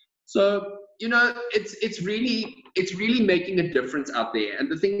things. So, it's really making a difference out there. And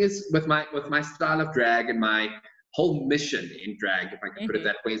the thing is, with my style of drag and my whole mission in drag, if I can put it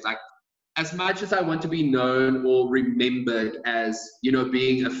that way, is like, as much as I want to be known or remembered as, you know,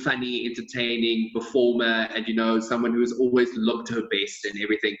 being a funny, entertaining performer and, you know, someone who's always looked her best and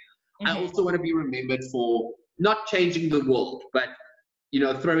everything, I also want to be remembered for not changing the world, but, you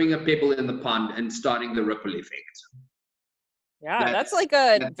know, throwing a pebble in the pond and starting the ripple effect. Yeah, that's like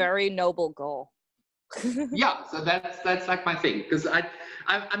a very noble goal. Yeah, so that's like my thing, because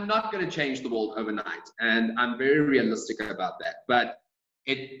I'm not going to change the world overnight, and I'm very realistic about that. But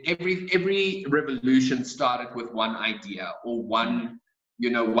every revolution started with one idea or one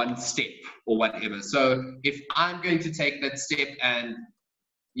step or whatever. So if I'm going to take that step and,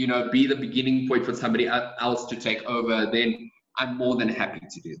 you know, be the beginning point for somebody else to take over, then I'm more than happy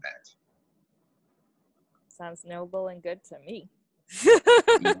to do that. Sounds noble and good to me.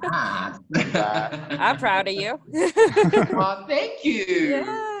 Yeah. I'm proud of you. Well, thank you.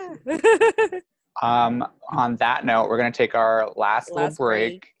 Yeah. On that note, we're going to take our last little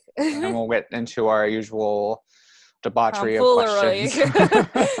break. And then we'll get into our usual debauchery of questions.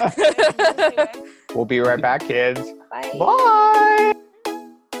 We'll be right back, kids. Bye. Bye.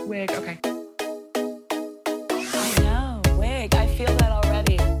 Wig, okay. I know, wig. I feel that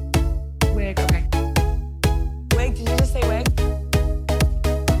already. Wig, okay. Wig, did you just say wig?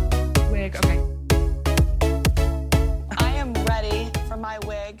 Wig, okay. I am ready for my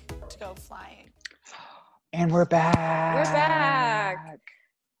wig to go flying. And we're back. We're back.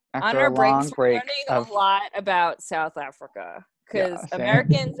 After On our a long breaks, we're break learning of a lot about South Africa because Yeah, same.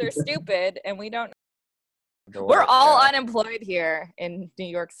 Americans are stupid and we don't. the We're world, all yeah. unemployed here in New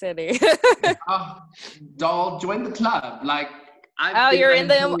York City. Oh, doll, join the club. Like, Oh, you're in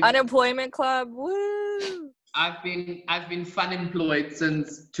the unemployed- unemployment club. Woo! I've been fun employed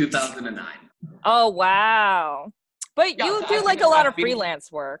since 2009. Oh wow! But Yeah, you so do I've like been- a lot I've of been-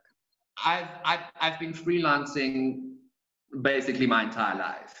 freelance work. I've been freelancing basically my entire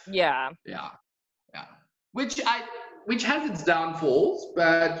life. Yeah. Yeah. Which has its downfalls,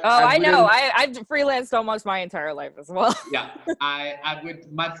 but Oh, I know. wouldn't- I've freelanced almost my entire life as well. Yeah, I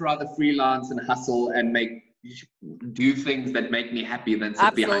would much rather freelance and hustle and do things that make me happy than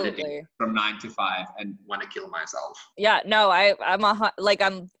sit behind a Absolutely. desk from 9 to 5 and want to kill myself. Yeah. No, I'm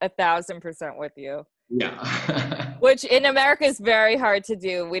 1,000% with you. Yeah. Which in America is very hard to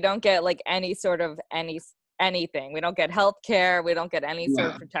do. We don't get like any sort of anything. We don't get health care. We don't get any sort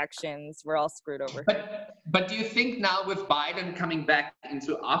of protections. We're all screwed over. But do you think now with Biden coming back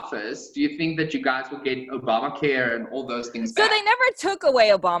into office, do you think that you guys will get Obamacare and all those things So back? they never took away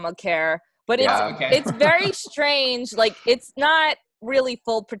Obamacare, but Yeah. it's very strange. Like it's not really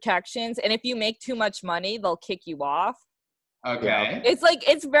full protections, and if you make too much money, they'll kick you off. Okay.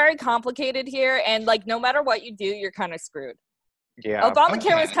 It's very complicated here, and like no matter what you do, you're kind of screwed. Yeah.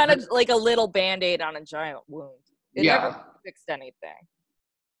 Obamacare was Okay. kind of like a little Band-Aid on a giant wound. It Yeah. never fixed anything.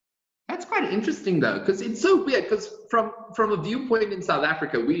 That's quite interesting though, because it's so weird. Because from a viewpoint in South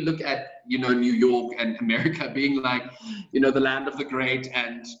Africa, we look at, you know, New York and America being like, you know, the land of the great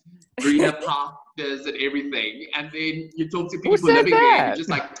and greener pastures and everything. And then you talk to people said living there, and that? you're just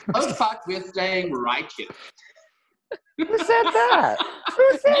like, oh fuck, we're staying right here. Who said that?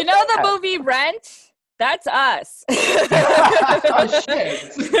 Who said You know the that? movie Rent? That's us. Oh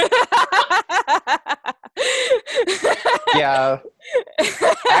shit. Yeah.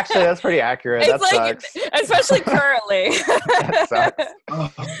 Actually, that's pretty accurate. It's That like, sucks. especially currently. That sucks.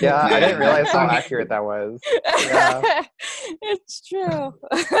 Oh, Yeah, I didn't realize how Okay. accurate that was. Yeah. It's true.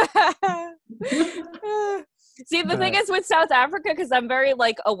 See, the thing is with South Africa, because I'm very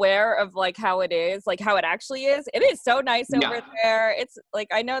like aware of like how it is, like how it actually is. It is so nice over Yeah. there. It's like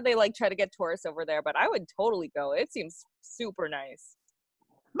I know they like try to get tourists over there, but I would totally go. It seems super nice.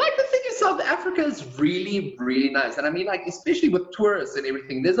 Like the thing is, South Africa is really, really nice. And I mean, like, especially with tourists and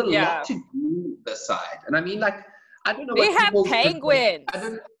everything, there's a Yeah. lot to do this side. And I mean, like, I don't know They what have people's- penguins. I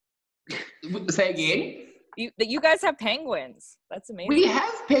don't, say again? You guys have penguins. That's amazing. We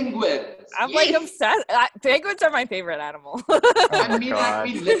have penguins. I'm like Yes. obsessed. Penguins are my favorite animal. I mean, God.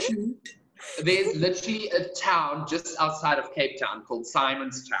 like, there's literally a town just outside of Cape Town called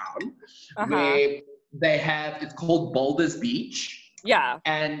Simonstown, where it's called Boulders Beach. Yeah.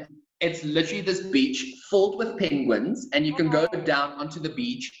 And it's literally this beach filled with penguins, and you can go down onto the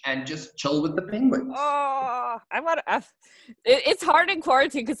beach and just chill with the penguins. Oh, I want to. It's hard in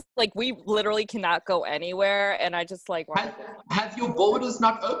quarantine because like we literally cannot go anywhere, and I just like. Have your borders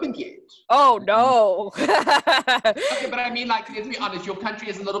not opened yet? Oh no. Okay, but I mean, like, let's be honest, your country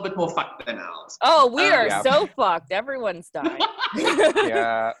is a little bit more fucked than ours. Oh, we are Yeah. so fucked. Everyone's dying.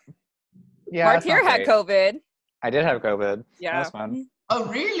 Yeah. Yeah. that's Martyr not had great. COVID. I did have COVID. Yeah. That was fun. Oh,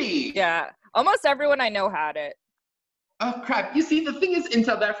 really? Yeah. Almost everyone I know had it. Oh crap! You see, the thing is, in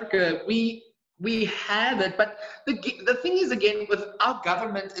South Africa, we have it, but the thing is, again, with our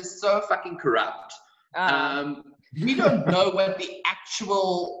government is so fucking corrupt. We don't know what the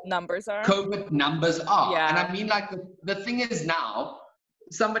actual numbers are. COVID numbers are. Yeah. And I mean, like, the thing is now,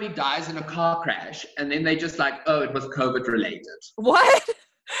 somebody dies in a car crash, and then they just like, oh, it was COVID related. What?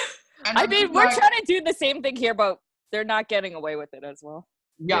 And I mean, we're trying to do the same thing here, but they're not getting away with it as well.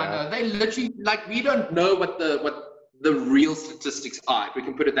 Yeah, no, they literally, like, we don't know what the real statistics are, if we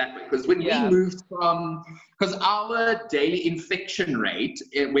can put it that way. Because when we moved because our daily infection rate,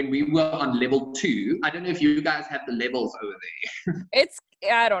 when we were on level 2, I don't know if you guys have the levels over there.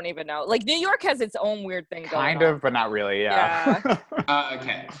 I don't even know. Like, New York has its own weird thing going on. Kind of, but not really, yeah.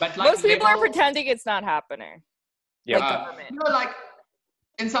 Okay. But like, most people are pretending it's not happening. Yeah. Like government. You know, like,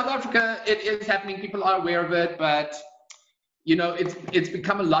 in South Africa, it is happening. People are aware of it, but you know, it's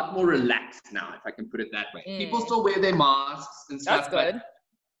become a lot more relaxed now, if I can put it that way. People still wear their masks and stuff. That's good.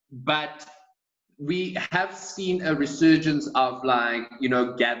 But we have seen a resurgence of, like, you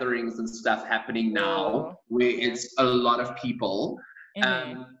know, gatherings and stuff happening now, where it's a lot of people.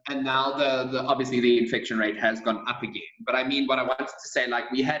 And now the obviously the infection rate has gone up again. But I mean, what I wanted to say,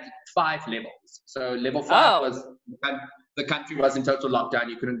 like, we had 5 levels. So level 5 was the country was in total lockdown.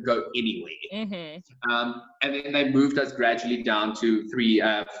 You couldn't go anywhere. And then they moved us gradually down to 3,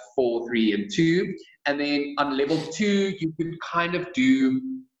 4, 3, and 2. And then on level 2, you could kind of do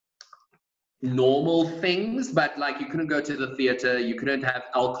normal things, but like, you couldn't go to the theater. You couldn't have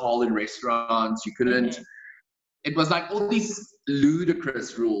alcohol in restaurants. You couldn't. It was like all these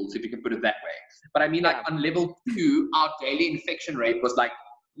ludicrous rules, if you can put it that way. But I mean, like, on level 2, our daily infection rate was like,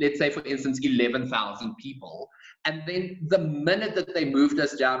 let's say, for instance, 11,000 people. And then the minute that they moved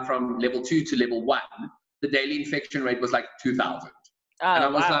us down from level 2 to level 1, the daily infection rate was like 2,000. And I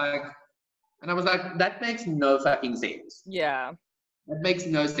was like, that makes no fucking sense. Yeah. That makes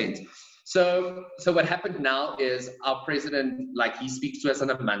no sense. So what happened now is our president, like, he speaks to us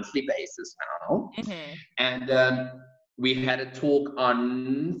on a monthly basis now. And we had a talk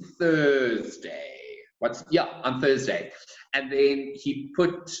on Thursday. On Thursday. And then he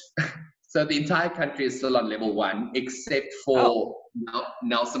put... So the entire country is still on level 1, except for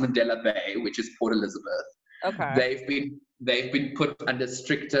Nelson Mandela Bay, which is Port Elizabeth. Okay. They've been put under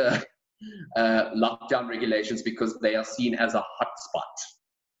stricter lockdown regulations because they are seen as a hotspot.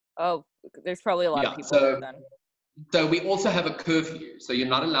 Oh, there's probably a lot of people there then. So we also have a curfew. So you're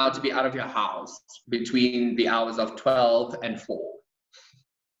not allowed to be out of your house between the hours of 12 and 4.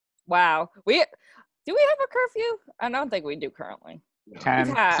 Wow. Do we have a curfew? I don't think we do currently. 10.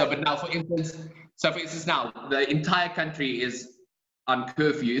 So, but now, for instance, now the entire country is on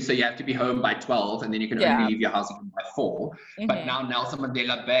curfew, so you have to be home by 12, and then you can only leave your house again by 4. But now Nelson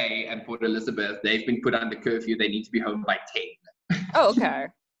Mandela Bay and Port Elizabeth, they've been put under curfew. They need to be home by 10. Oh, okay.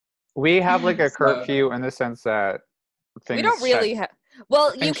 We have like a curfew in the sense that things. We don't really have.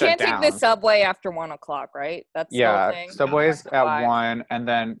 Well, you can't take the subway after 1 o'clock, right? That's the whole thing. Subways at 1, and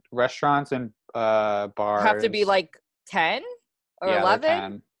then restaurants and bars have to be like 10. Or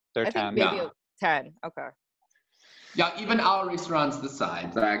 11? They're 10. Maybe 10. Okay. Yeah, even our restaurants this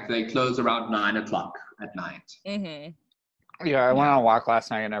side, like, they close around 9 o'clock at night. Yeah, I went on a walk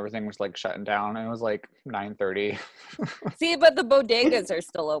last night and everything was like shutting down, and it was like 9:30. See, but the bodegas are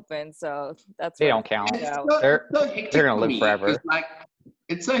still open, so that's they don't count. They're gonna live forever.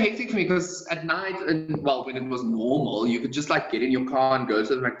 It's so hectic for me because at night, when it was normal, you could just like get in your car and go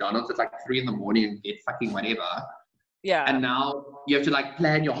to the McDonald's at like 3 in the morning and get fucking whatever. Yeah. And now you have to like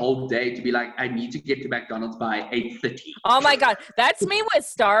plan your whole day to be like, I need to get to McDonald's by 8:30. Oh my God. That's me with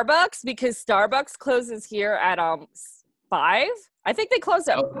Starbucks, because Starbucks closes here at 5. I think they close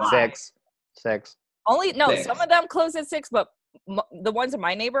at 6. Only, no, 6. Some of them close at 6, but the ones in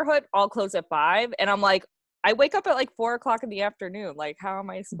my neighborhood all close at 5. And I'm like, I wake up at like 4 o'clock in the afternoon. Like, how am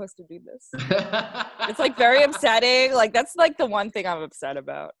I supposed to do this? It's like very upsetting. Like, that's like the one thing I'm upset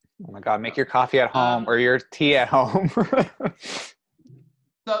about. Oh my God, make your coffee at home or your tea at home.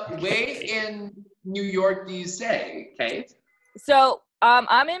 So where in New York do you stay, Kate? So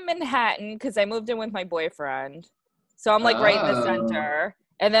I'm in Manhattan because I moved in with my boyfriend. So I'm like right in the center.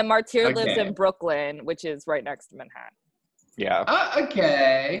 And then Martyr lives in Brooklyn, which is right next to Manhattan. Yeah.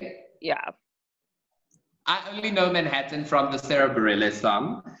 Okay. Yeah. I only know Manhattan from the Sarah Bareilles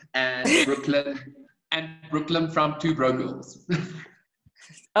song, and Brooklyn from Two Broke Girls.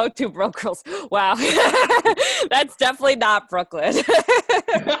 Oh, Two Broke Girls. Wow. That's definitely not Brooklyn.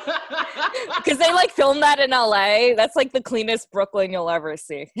 Because they like filmed that in LA. That's like the cleanest Brooklyn you'll ever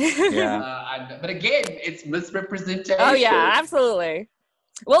see. Yeah. But again, it's misrepresentation. Oh, yeah, absolutely.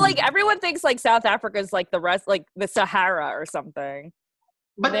 Well, like everyone thinks like South Africa is like the rest, like the Sahara or something.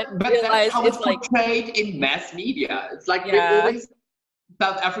 But that's how it's portrayed in mass media. It's like we're always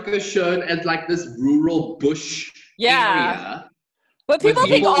South Africa is shown as like this rural bush area. But people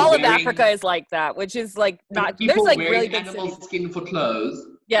think all of Africa is like that, which is like not. There's like really big animal cities. skin for clothes.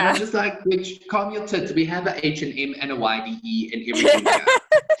 Yeah, and I'm just like, bitch, calm your tits. We have a H&M and a YDE and everything.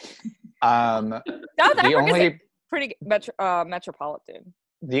 South Africa is pretty metropolitan.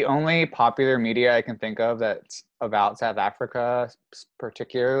 The only popular media I can think of that's about South Africa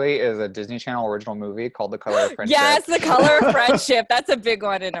particularly is a Disney Channel original movie called The Color of Friendship. Yes, The Color of Friendship. That's a big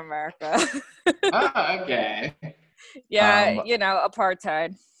one in America. Oh, okay. Yeah,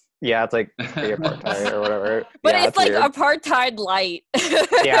 apartheid. Yeah, it's like the apartheid or whatever. But it's like weird. Apartheid light.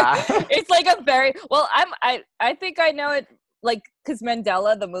 Yeah. It's like a very I think I know it like because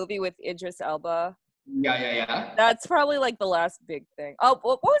Mandela, the movie with Idris Elba. Yeah. That's probably like the last big thing. Oh,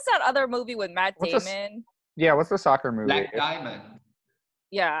 what was that other movie with Matt Damon? What's the soccer movie? Black Diamond.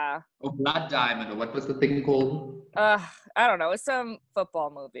 Yeah. Or Blood Diamond, or what was the thing called? I don't know. It's some football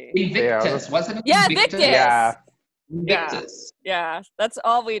movie. Invictus, wasn't it? Yeah, Invictus. Yeah. Invictus. Yeah, that's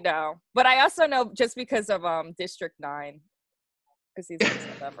all we know. But I also know just because of District 9, because he's from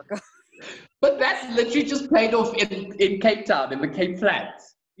South Africa. But that's literally just played off in Cape Town, in the Cape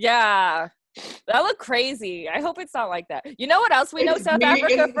Flats. Yeah. That looked crazy. I hope it's not like that. You know what else we know South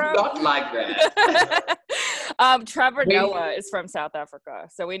Africa from? It's not like that. Trevor Noah is from South Africa.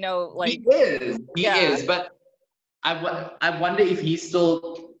 So we know, like... He is. But I wonder if he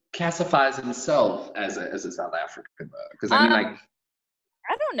still classifies himself as a South African, though. Because, I mean,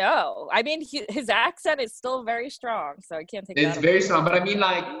 I don't know. I mean, his accent is still very strong, so I can't take that. It's very strong. But I mean,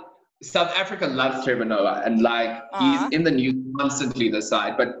 like... South Africa loves Trevor Noah, and like he's in the news constantly this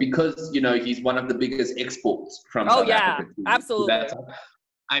side, but because he's one of the biggest exports from South Africa. Absolutely.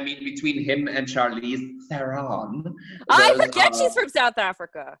 I mean, between him and Charlize Theron. I forget she's from South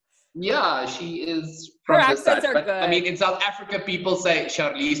Africa. Yeah, she is from Her this side. accents are good. I mean, in South Africa, people say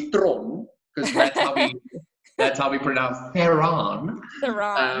Charlize Theron because that's how we pronounce Theron.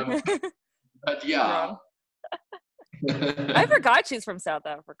 Theron. But yeah. I forgot she's from South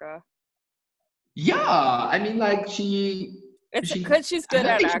Africa. Yeah, I mean, like it's because she's good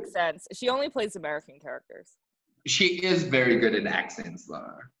at accents. She only plays American characters. She is very good at accents,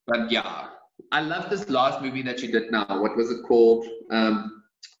 though. But yeah, I love this last movie that she did now. What was it called? I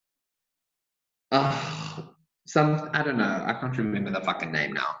don't know. I can't remember the fucking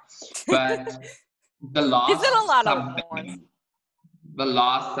name now. But the last. Is it a lot of ones? The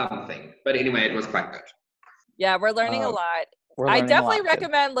last something. But anyway, it was quite good. Yeah, we're learning a lot. I definitely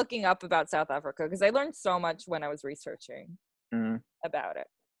recommend looking up about South Africa because I learned so much when I was researching about it.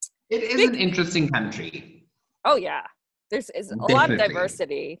 It is an interesting country. Oh, yeah. There's a lot of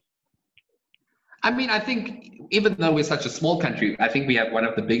diversity. I mean, I think even though we're such a small country, I think we have one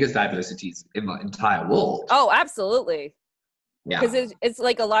of the biggest diversities in the entire world. Oh, absolutely. Yeah. Because it's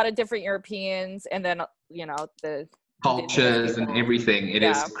like a lot of different Europeans and then, the cultures and everything. It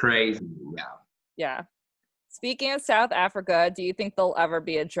is crazy. Yeah. Yeah. Speaking of South Africa, do you think there'll ever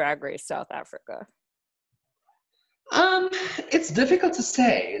be a Drag Race South Africa? It's difficult to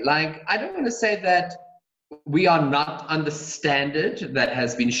say. Like, I don't want to say that we are not on the standard that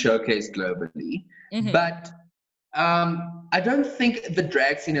has been showcased globally, but I don't think the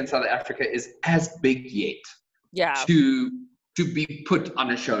drag scene in South Africa is as big yet. Yeah. To be put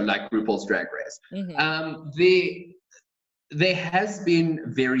on a show like RuPaul's Drag Race. There has been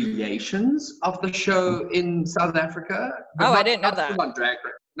variations of the show in South Africa. I didn't know that.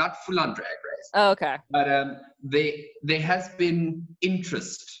 Not full on Drag Race. Oh, okay. But there has been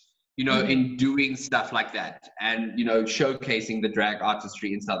interest, in doing stuff like that and, showcasing the drag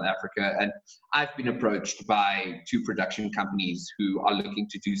artistry in South Africa. And I've been approached by 2 production companies who are looking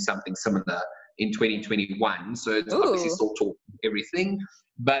to do something similar in 2021. So it's obviously still talking everything.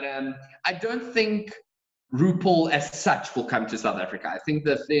 But I don't think RuPaul as such will come to South Africa. I think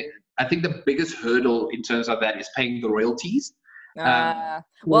the biggest hurdle in terms of that is paying the royalties. A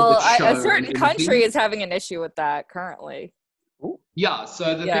certain country is having an issue with that currently. Yeah,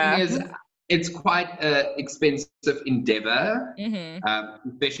 so the thing is, it's quite an expensive endeavor,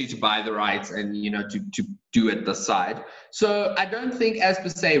 especially to buy the rights and, to do it this side. So I don't think, as per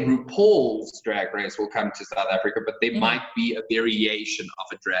se, RuPaul's Drag Race will come to South Africa, but there might be a variation of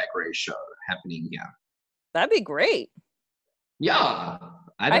a Drag Race show happening here. That'd be great. Yeah.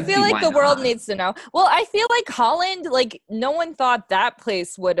 I feel like the world needs to know. Well, I feel like Holland, like no one thought that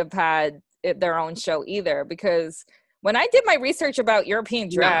place would have had their own show either because When I did my research about European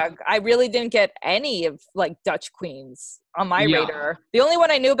drag, I really didn't get any of like Dutch queens on my radar. The only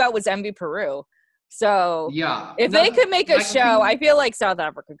one I knew about was Envy Peru. So if they could make a show, I feel like South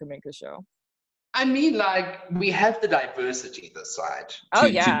Africa could make a show. I mean, like, we have the diversity this side.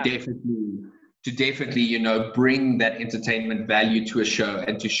 To definitely, you know, bring that entertainment value to a show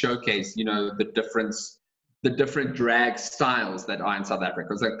and to showcase, you know, the different drag styles that are in South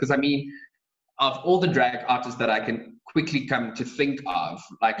Africa. Because I mean, of all the drag artists that I can quickly come to think of,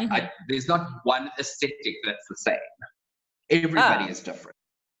 like, there's not one aesthetic that's the same. Everybody is different.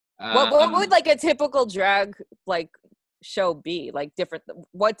 What would like a typical drag like show be? Like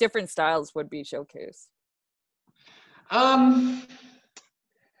what different styles would be showcased?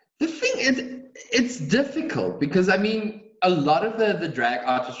 The thing is, it's difficult because I mean, a lot of the drag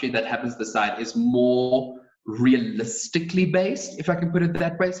artistry that happens this side is more realistically based, if I can put it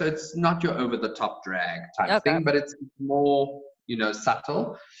that way. So it's not your over the top drag type thing, but it's more, you know,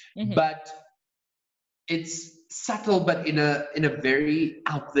 subtle. But it's subtle, but in a very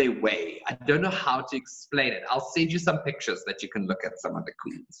out there way. I don't know how to explain it. I'll send you some pictures that you can look at some of the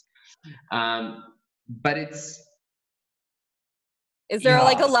queens. But it's. Is there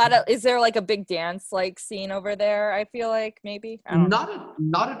is there like a big dance like scene over there? I feel like maybe. Not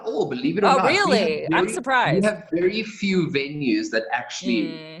at all, believe it or not. Oh, really? I'm surprised. We have very few venues that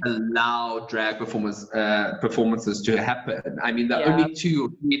actually allow drag performances to happen. I mean, the only 2 or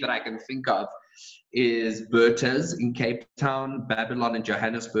 3 that I can think of is Berta's in Cape Town, Babylon in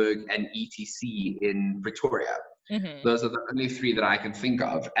Johannesburg, and ETC in Pretoria. Those are the only 3 that I can think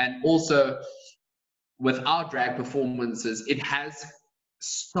of. And also, with our drag performances, it has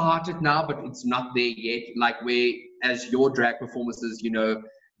started now, but it's not there yet. Like as your drag performances, you know,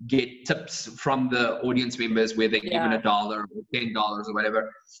 get tips from the audience members where they're given $1 or $10 or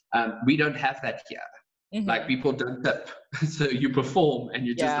whatever. We don't have that here. Like, people don't tip. So you perform and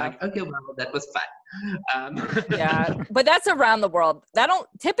you're just like, okay, well, that was fun. But that's around the world.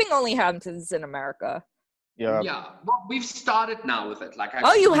 Tipping only happens in America. Yeah. Well, we've started now with it. Like,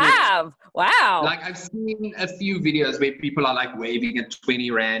 you have? Wow. Like, I've seen a few videos where people are like waving a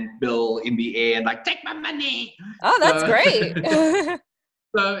 20 Rand bill in the air and like, take my money. Oh, that's great.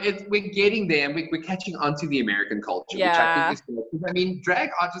 So we're getting there, and we're catching on to the American culture, which I think is good. I mean, drag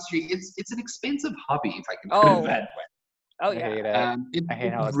artistry, it's an expensive hobby, if I can put it that way. Oh, yeah. I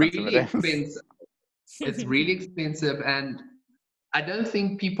hate how really expensive. It's really expensive, and I don't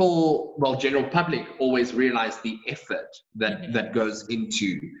think general public always realize the effort that goes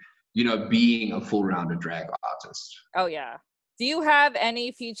into, you know, being a full-rounded drag artist. Oh, yeah. Do you have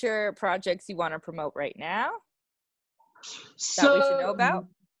any future projects you want to promote right now that we should know about?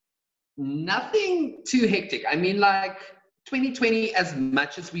 Nothing too hectic. I mean, like, 2020, as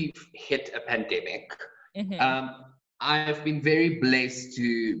much as we've hit a pandemic, I've been very blessed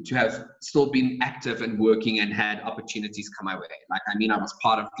to have still been active and working and had opportunities come my way. Like, I mean, I was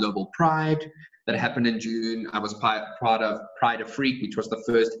part of Global Pride that happened in June. I was part of Pride Afrique, which was the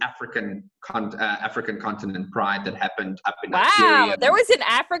first African continent Pride that happened up in Nigeria. Wow, there was an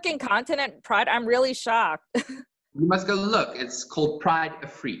African continent Pride. I'm really shocked. You must go look. It's called Pride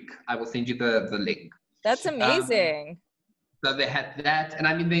Afrique. I will send you the link. That's amazing. So they had that. And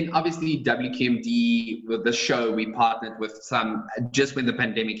I mean, then obviously WQMD, with the show, we partnered with just when the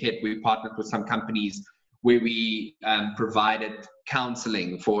pandemic hit, we partnered with some companies where we provided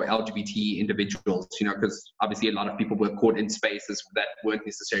counseling for LGBT individuals, you know, because obviously a lot of people were caught in spaces that weren't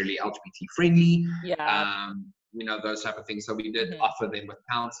necessarily LGBT friendly. You know, those type of things. So we did offer them with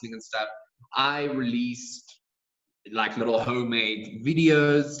counseling and stuff. I released like little homemade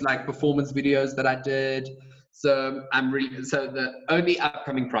videos, like performance videos that I did. So the only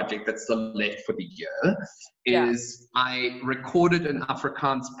upcoming project that's still left for the year is I recorded an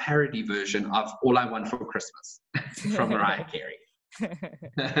Afrikaans parody version of All I Want for Christmas from Mariah Carey.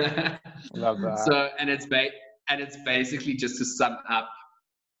 Love that. So, and it's basically just to sum up,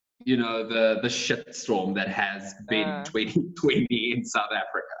 you know, the shitstorm that has been 2020 in South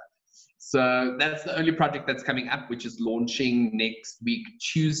Africa. So that's the only project that's coming up, which is launching next week,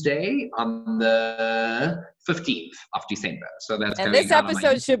 Tuesday, on the 15th of December. So that's and this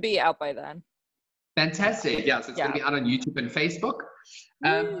episode should be out by then. Fantastic. Yeah, so it's going to be out on YouTube and Facebook.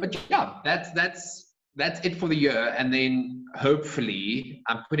 But yeah, that's it for the year. And then hopefully,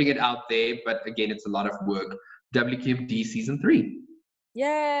 I'm putting it out there, but again, it's a lot of work. WQMD Season 3.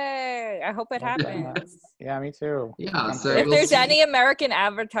 Yay! I hope it happens. Yeah, me too. Yeah. So if there's any American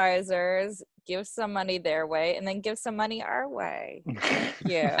advertisers, give some money their way, and then give some money our way.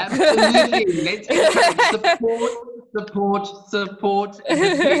 Yeah. Absolutely. Let's support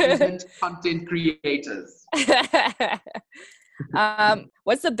independent content creators.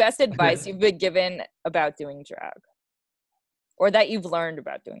 What's the best advice you've been given about doing drag, or that you've learned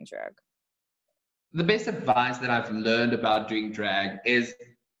about doing drag? The best advice that I've learned about doing drag is,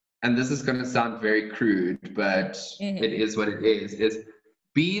 and this is going to sound very crude, but it is what it is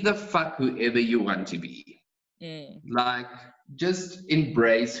be the fuck whoever you want to be. Like, just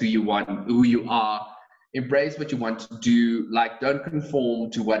embrace who you are, embrace what you want to do. Like, don't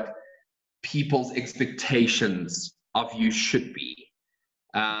conform to what people's expectations of you should be.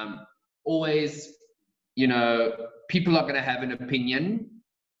 Always, people are going to have an opinion,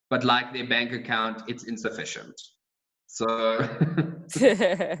 but like their bank account, it's insufficient. So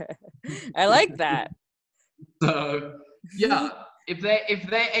I like that. So yeah, if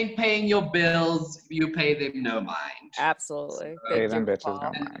they ain't paying your bills, you pay them no mind. Absolutely. So, pay them bitches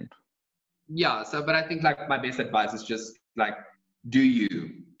no mind. Yeah. So, but I think like my best advice is just like, do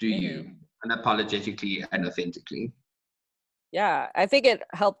you, unapologetically and authentically. Yeah, I think it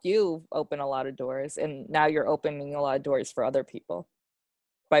helped you open a lot of doors, and now you're opening a lot of doors for other people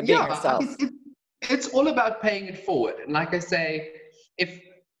by being yourself. It's all about paying it forward. And like I say, if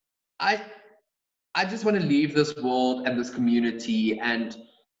I just want to leave this world and this community and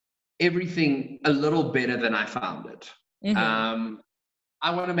everything a little better than I found it. I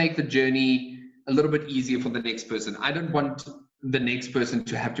want to make the journey a little bit easier for the next person. I don't want the next person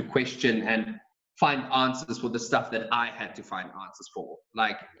to have to question and find answers for the stuff that I had to find answers for.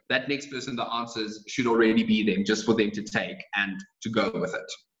 Like, that next person, the answers should already be there just for them to take and to go with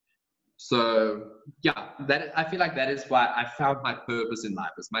it. So yeah, I feel like that is why I found my purpose in life.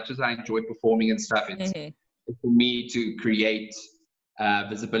 As much as I enjoy performing and stuff, it's for me to create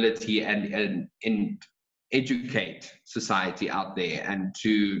visibility and educate society out there, and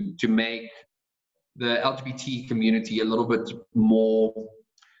to make the LGBT community a little bit more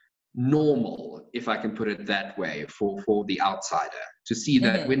normal, if I can put it that way, for the outsider to see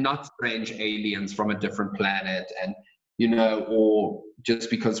that we're not strange aliens from a different planet, and or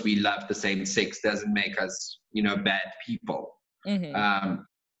just because we love the same sex doesn't make us bad people.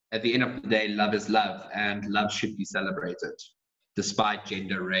 At the end of the day, love is love, and love should be celebrated despite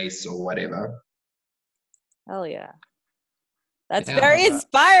gender, race, or whatever. Hell yeah. That's very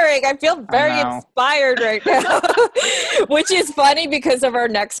inspiring. I feel very inspired right now. Which is funny because of our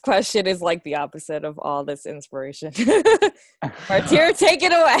next question is like the opposite of all this inspiration. Martyr, take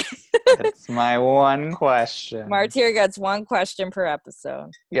it away. It's my one question. Martyr gets one question per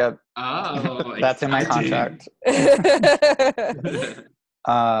episode. Yep. Oh, that's in my contract.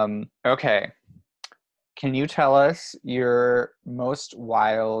 Okay. Can you tell us your most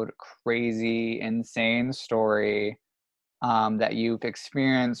wild, crazy, insane story that you've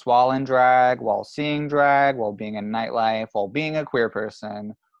experienced while in drag, while seeing drag, while being in nightlife, while being a queer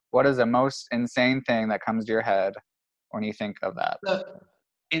person? What is the most insane thing that comes to your head when you think of that? The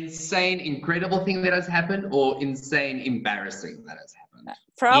insane, incredible thing that has happened, or insane, embarrassing that has happened?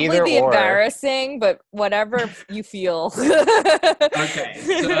 Probably Either the or. Embarrassing, but whatever you feel. Okay,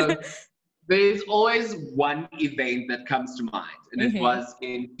 so there's always one event that comes to mind, and it was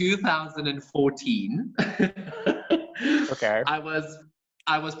in 2014. Okay. I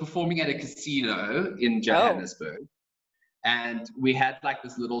was performing at a casino in Johannesburg, and we had like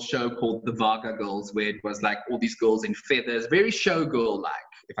this little show called the Vaga Girls, where it was like all these girls in feathers, very showgirl-like,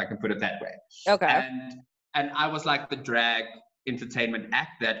 if I can put it that way. Okay. And I was like the drag entertainment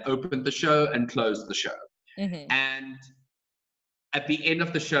act that opened the show and closed the show. And at the end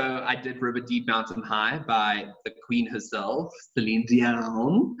of the show, I did River Deep Mountain High by the queen herself, Celine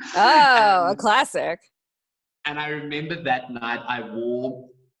Dion. Oh, a classic. And I remember that night I wore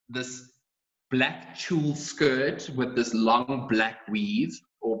this black tulle skirt with this long black weave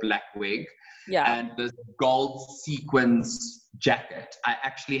or black wig, and this gold sequins jacket. I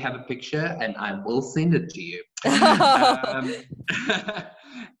actually have a picture, and I will send it to you. And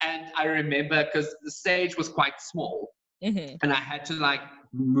I remember, because the stage was quite small, and I had to like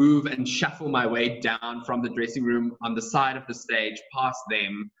move and shuffle my way down from the dressing room on the side of the stage past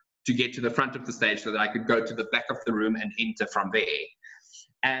them to get to the front of the stage so that I could go to the back of the room and enter from there.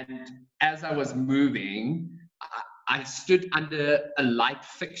 And as I was moving, I stood under a light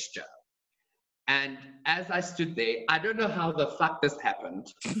fixture. And as I stood there, I don't know how the fuck this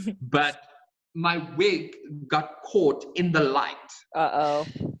happened, but my wig got caught in the light. Uh-oh.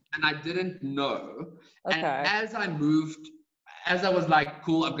 And I didn't know. Okay. And as I moved, as I was like,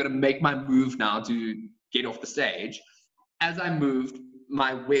 cool, I'm gonna make my move now to get off the stage. As I moved,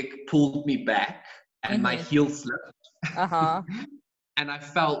 my wig pulled me back and my heel slipped. Uh-huh. And I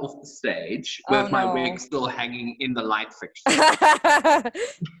fell off the stage with my wig still hanging in the light fixture.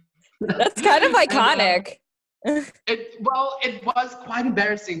 That's kind of iconic. It was quite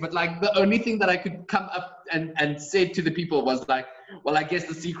embarrassing, but like the only thing that I could come up and say to the people was like, well, I guess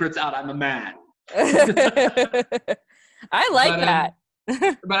the secret's out, I'm a man. I like that.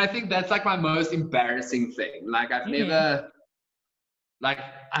 But I think that's like my most embarrassing thing. Like I've never, like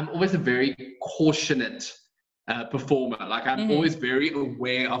I'm always a very cautionate performer. Like I'm always very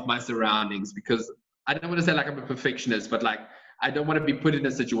aware of my surroundings, because I don't want to say like I'm a perfectionist, but like I don't want to be put in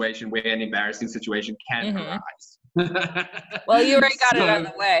a situation where an embarrassing situation can arise. Well, you already got it out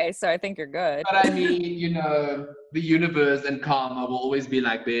of the way, so I think you're good. But I mean, you know, the universe and karma will always be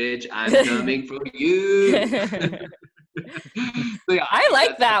like, bitch, I'm coming for you. So, yeah, I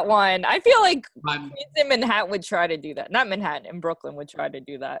like that one. I feel like kids in Manhattan would try to do that. Not Manhattan, in Brooklyn would try to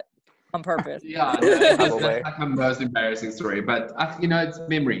do that on purpose. Yeah, that's like my most embarrassing story. But, you know, it's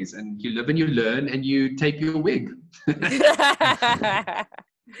memories, and you live and you learn, and you take your wig.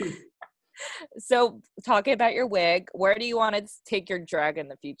 So, talking about your wig, where do you want to take your drag in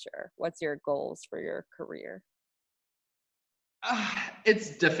the future? What's your goals for your career?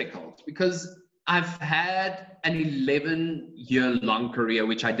 It's difficult because I've had an 11-year-long career,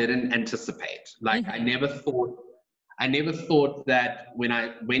 which I didn't anticipate. Like I never thought that when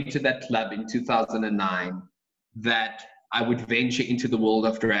I went to that club in 2009, that I would venture into the world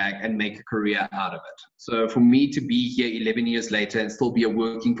of drag and make a career out of it. So for me to be here 11 years later and still be a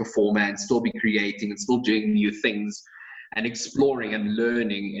working performer and still be creating and still doing new things and exploring and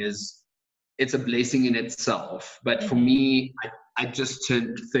learning it's a blessing in itself. But for me, I just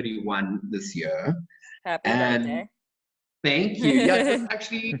turned 31 this year. Happy birthday. Thank you. Yeah, it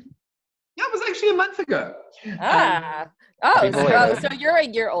was actually a month ago. So you're a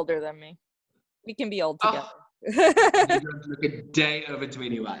year older than me. We can be old together. You don't look a day over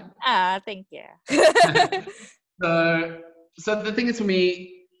 21. Thank you. So the thing is, for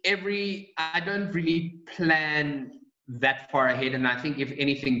me, I don't really plan that far ahead. And I think if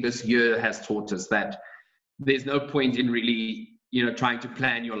anything, this year has taught us that there's no point in really, you know, trying to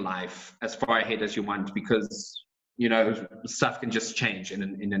plan your life as far ahead as you want, because, you know, stuff can just change in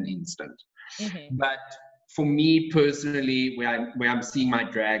an instant. But for me personally, where I'm seeing my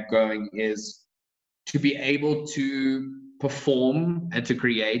drag going is to be able to perform and to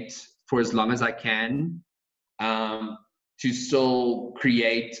create for as long as I can, to still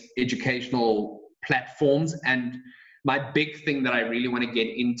create educational platforms. And my big thing that I really want to get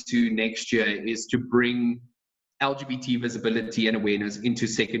into next year is to bring LGBT visibility and awareness into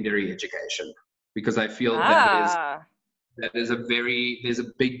secondary education, because I feel that there's a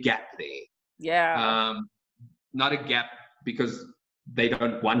big gap there. Yeah. Not a gap because they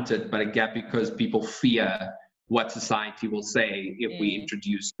don't want it, but a gap because people fear what society will say if we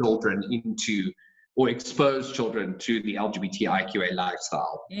introduce children into or expose children to the LGBTIQA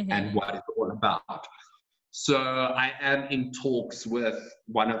lifestyle and what it's all about. So I am in talks with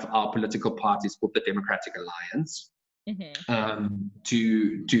one of our political parties called the Democratic Alliance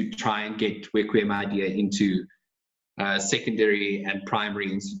to try and get Wequiem Idea into secondary and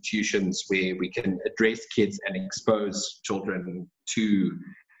primary institutions where we can address kids and expose children to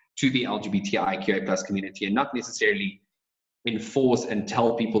the LGBTIQA plus community, and not necessarily enforce and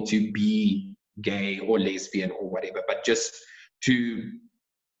tell people to be gay or lesbian or whatever, but just to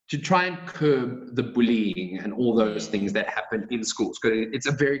try and curb the bullying and all those things that happen in schools. Because it's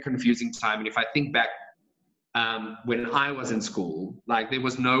a very confusing time. And if I think back when I was in school, like there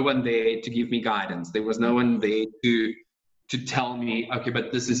was no one there to give me guidance. There was no one there to tell me, okay,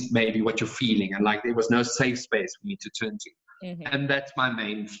 but this is maybe what you're feeling. And like there was no safe space for me to turn to. And that's my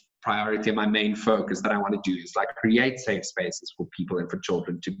main priority and my main focus that I want to do, is like create safe spaces for people and for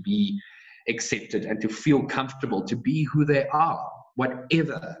children to be accepted and to feel comfortable to be who they are,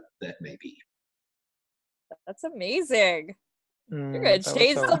 whatever that may be. That's amazing. You're gonna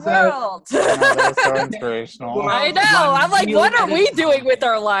change the world. That was so inspirational. I know. I'm like, what are we doing with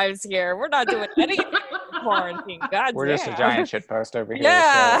our lives here? We're not doing anything in quarantine. God, we're just a giant shitpost over here.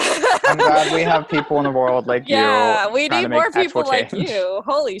 Yeah. So I'm glad we have people in the world like you. Yeah, we need more people like change. you.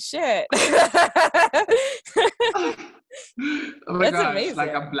 Holy shit. Oh my That's gosh, amazing.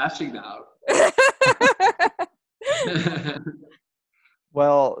 like I'm blushing now.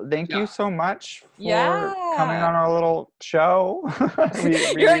 Well, thank you so much for coming on our little show.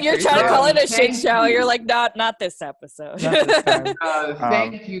 You're trying to call it a shit show. You're like, not this episode. Not this time.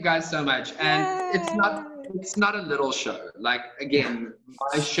 Thank you guys so much. And it's not it's not a little show. Like, again,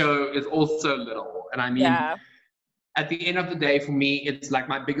 my show is also little. And I mean, at the end of the day, for me, it's like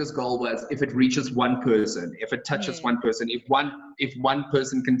my biggest goal was if it reaches one person, if it touches one person, if one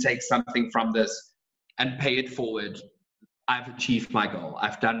person can take something from this and pay it forward, I've achieved my goal.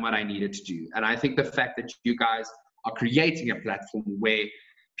 I've done what I needed to do. And I think the fact that you guys are creating a platform where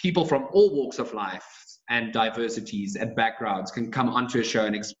people from all walks of life and diversities and backgrounds can come onto a show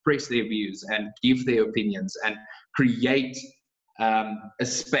and express their views and give their opinions and create a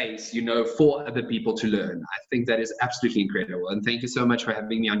space, you know, for other people to learn. I think that is absolutely incredible. And thank you so much for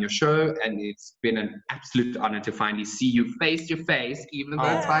having me on your show. And it's been an absolute honor to finally see you face to face, even though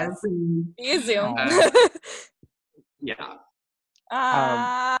it's via Zoom. Zoom. Yeah.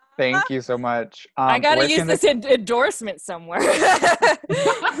 Thank you so much. I gotta use this endorsement somewhere.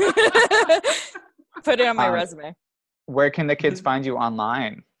 Put it on my resume. Where can the kids find you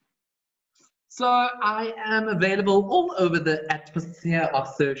online? So I am available all over the atmosphere of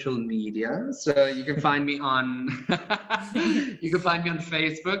social media. So you can find me on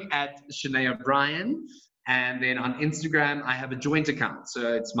Facebook at Shanae O'Brien. And then on Instagram, I have a joint account.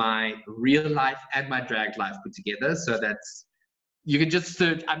 So it's my real life and my drag life put together. So that's, you can just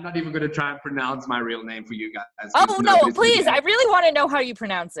search. I'm not even going to try and pronounce my real name for you guys. Oh, no, please. I really want to know how you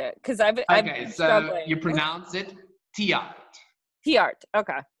pronounce it. Because I'm struggling. You pronounce it Tiart. Tiart,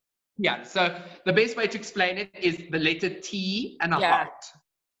 okay. Yeah, so the best way to explain it is the letter T and a heart.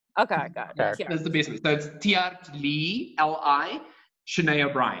 Okay, got it. Okay. That's the best way. So it's Tiart Lee, L-I, Shanae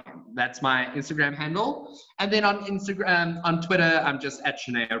O'Brien. That's my Instagram handle. And then on Instagram, on Twitter, I'm just at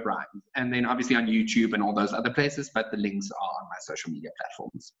Shanae O'Brien. And then obviously on YouTube and all those other places, but the links are on my social media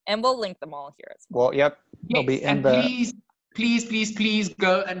platforms. And we'll link them all here as well. Well, yep. They'll be in the... Please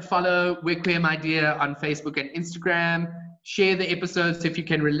go and follow We're Queer My Dear on Facebook and Instagram. Share the episodes if you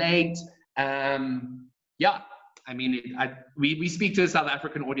can relate. I mean, we speak to a South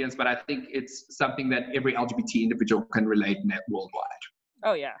African audience, but I think it's something that every LGBT individual can relate worldwide.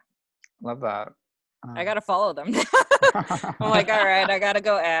 Oh, yeah. Love that. I got to follow them. I'm like, all right, I got to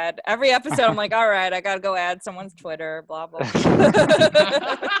go add. Every episode, I'm like, all right, I got to go add someone's Twitter, blah, blah.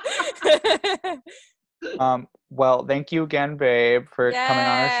 Well, thank you again, babe, for coming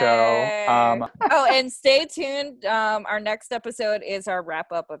on our show. And stay tuned. Our next episode is our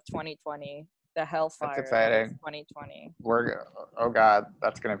wrap-up of 2020. The Hellfire. That's exciting. 2020. Oh God,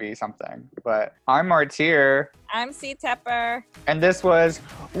 that's gonna be something. But I'm Martyr. I'm C Tepper. And this was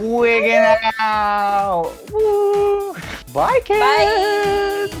Wigging Out. Woo! Bye, kids.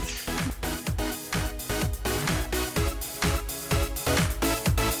 Bye.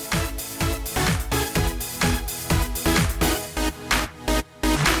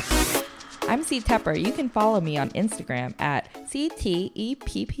 I'm C Tepper. You can follow me on Instagram at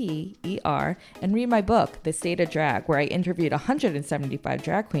CTEPPER and read my book, The State of Drag, where I interviewed 175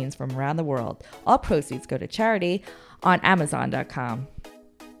 drag queens from around the world. All proceeds go to charity on Amazon.com.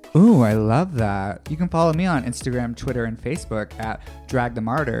 Ooh, I love that. You can follow me on Instagram, Twitter, and Facebook at Drag the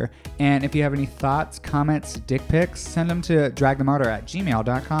Martyr. And if you have any thoughts, comments, dick pics, send them to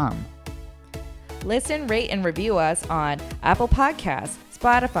dragthemartyr@gmail.com. Listen, rate, and review us on Apple Podcasts,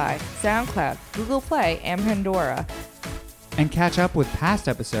 Spotify, SoundCloud, Google Play, and Pandora. And catch up with past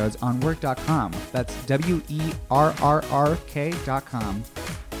episodes on work.com. That's WERRRK.com.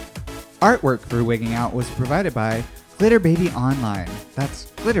 Artwork for Wigging Out was provided by Glitter Baby Online. That's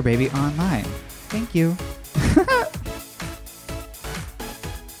Glitter Baby Online. Thank you.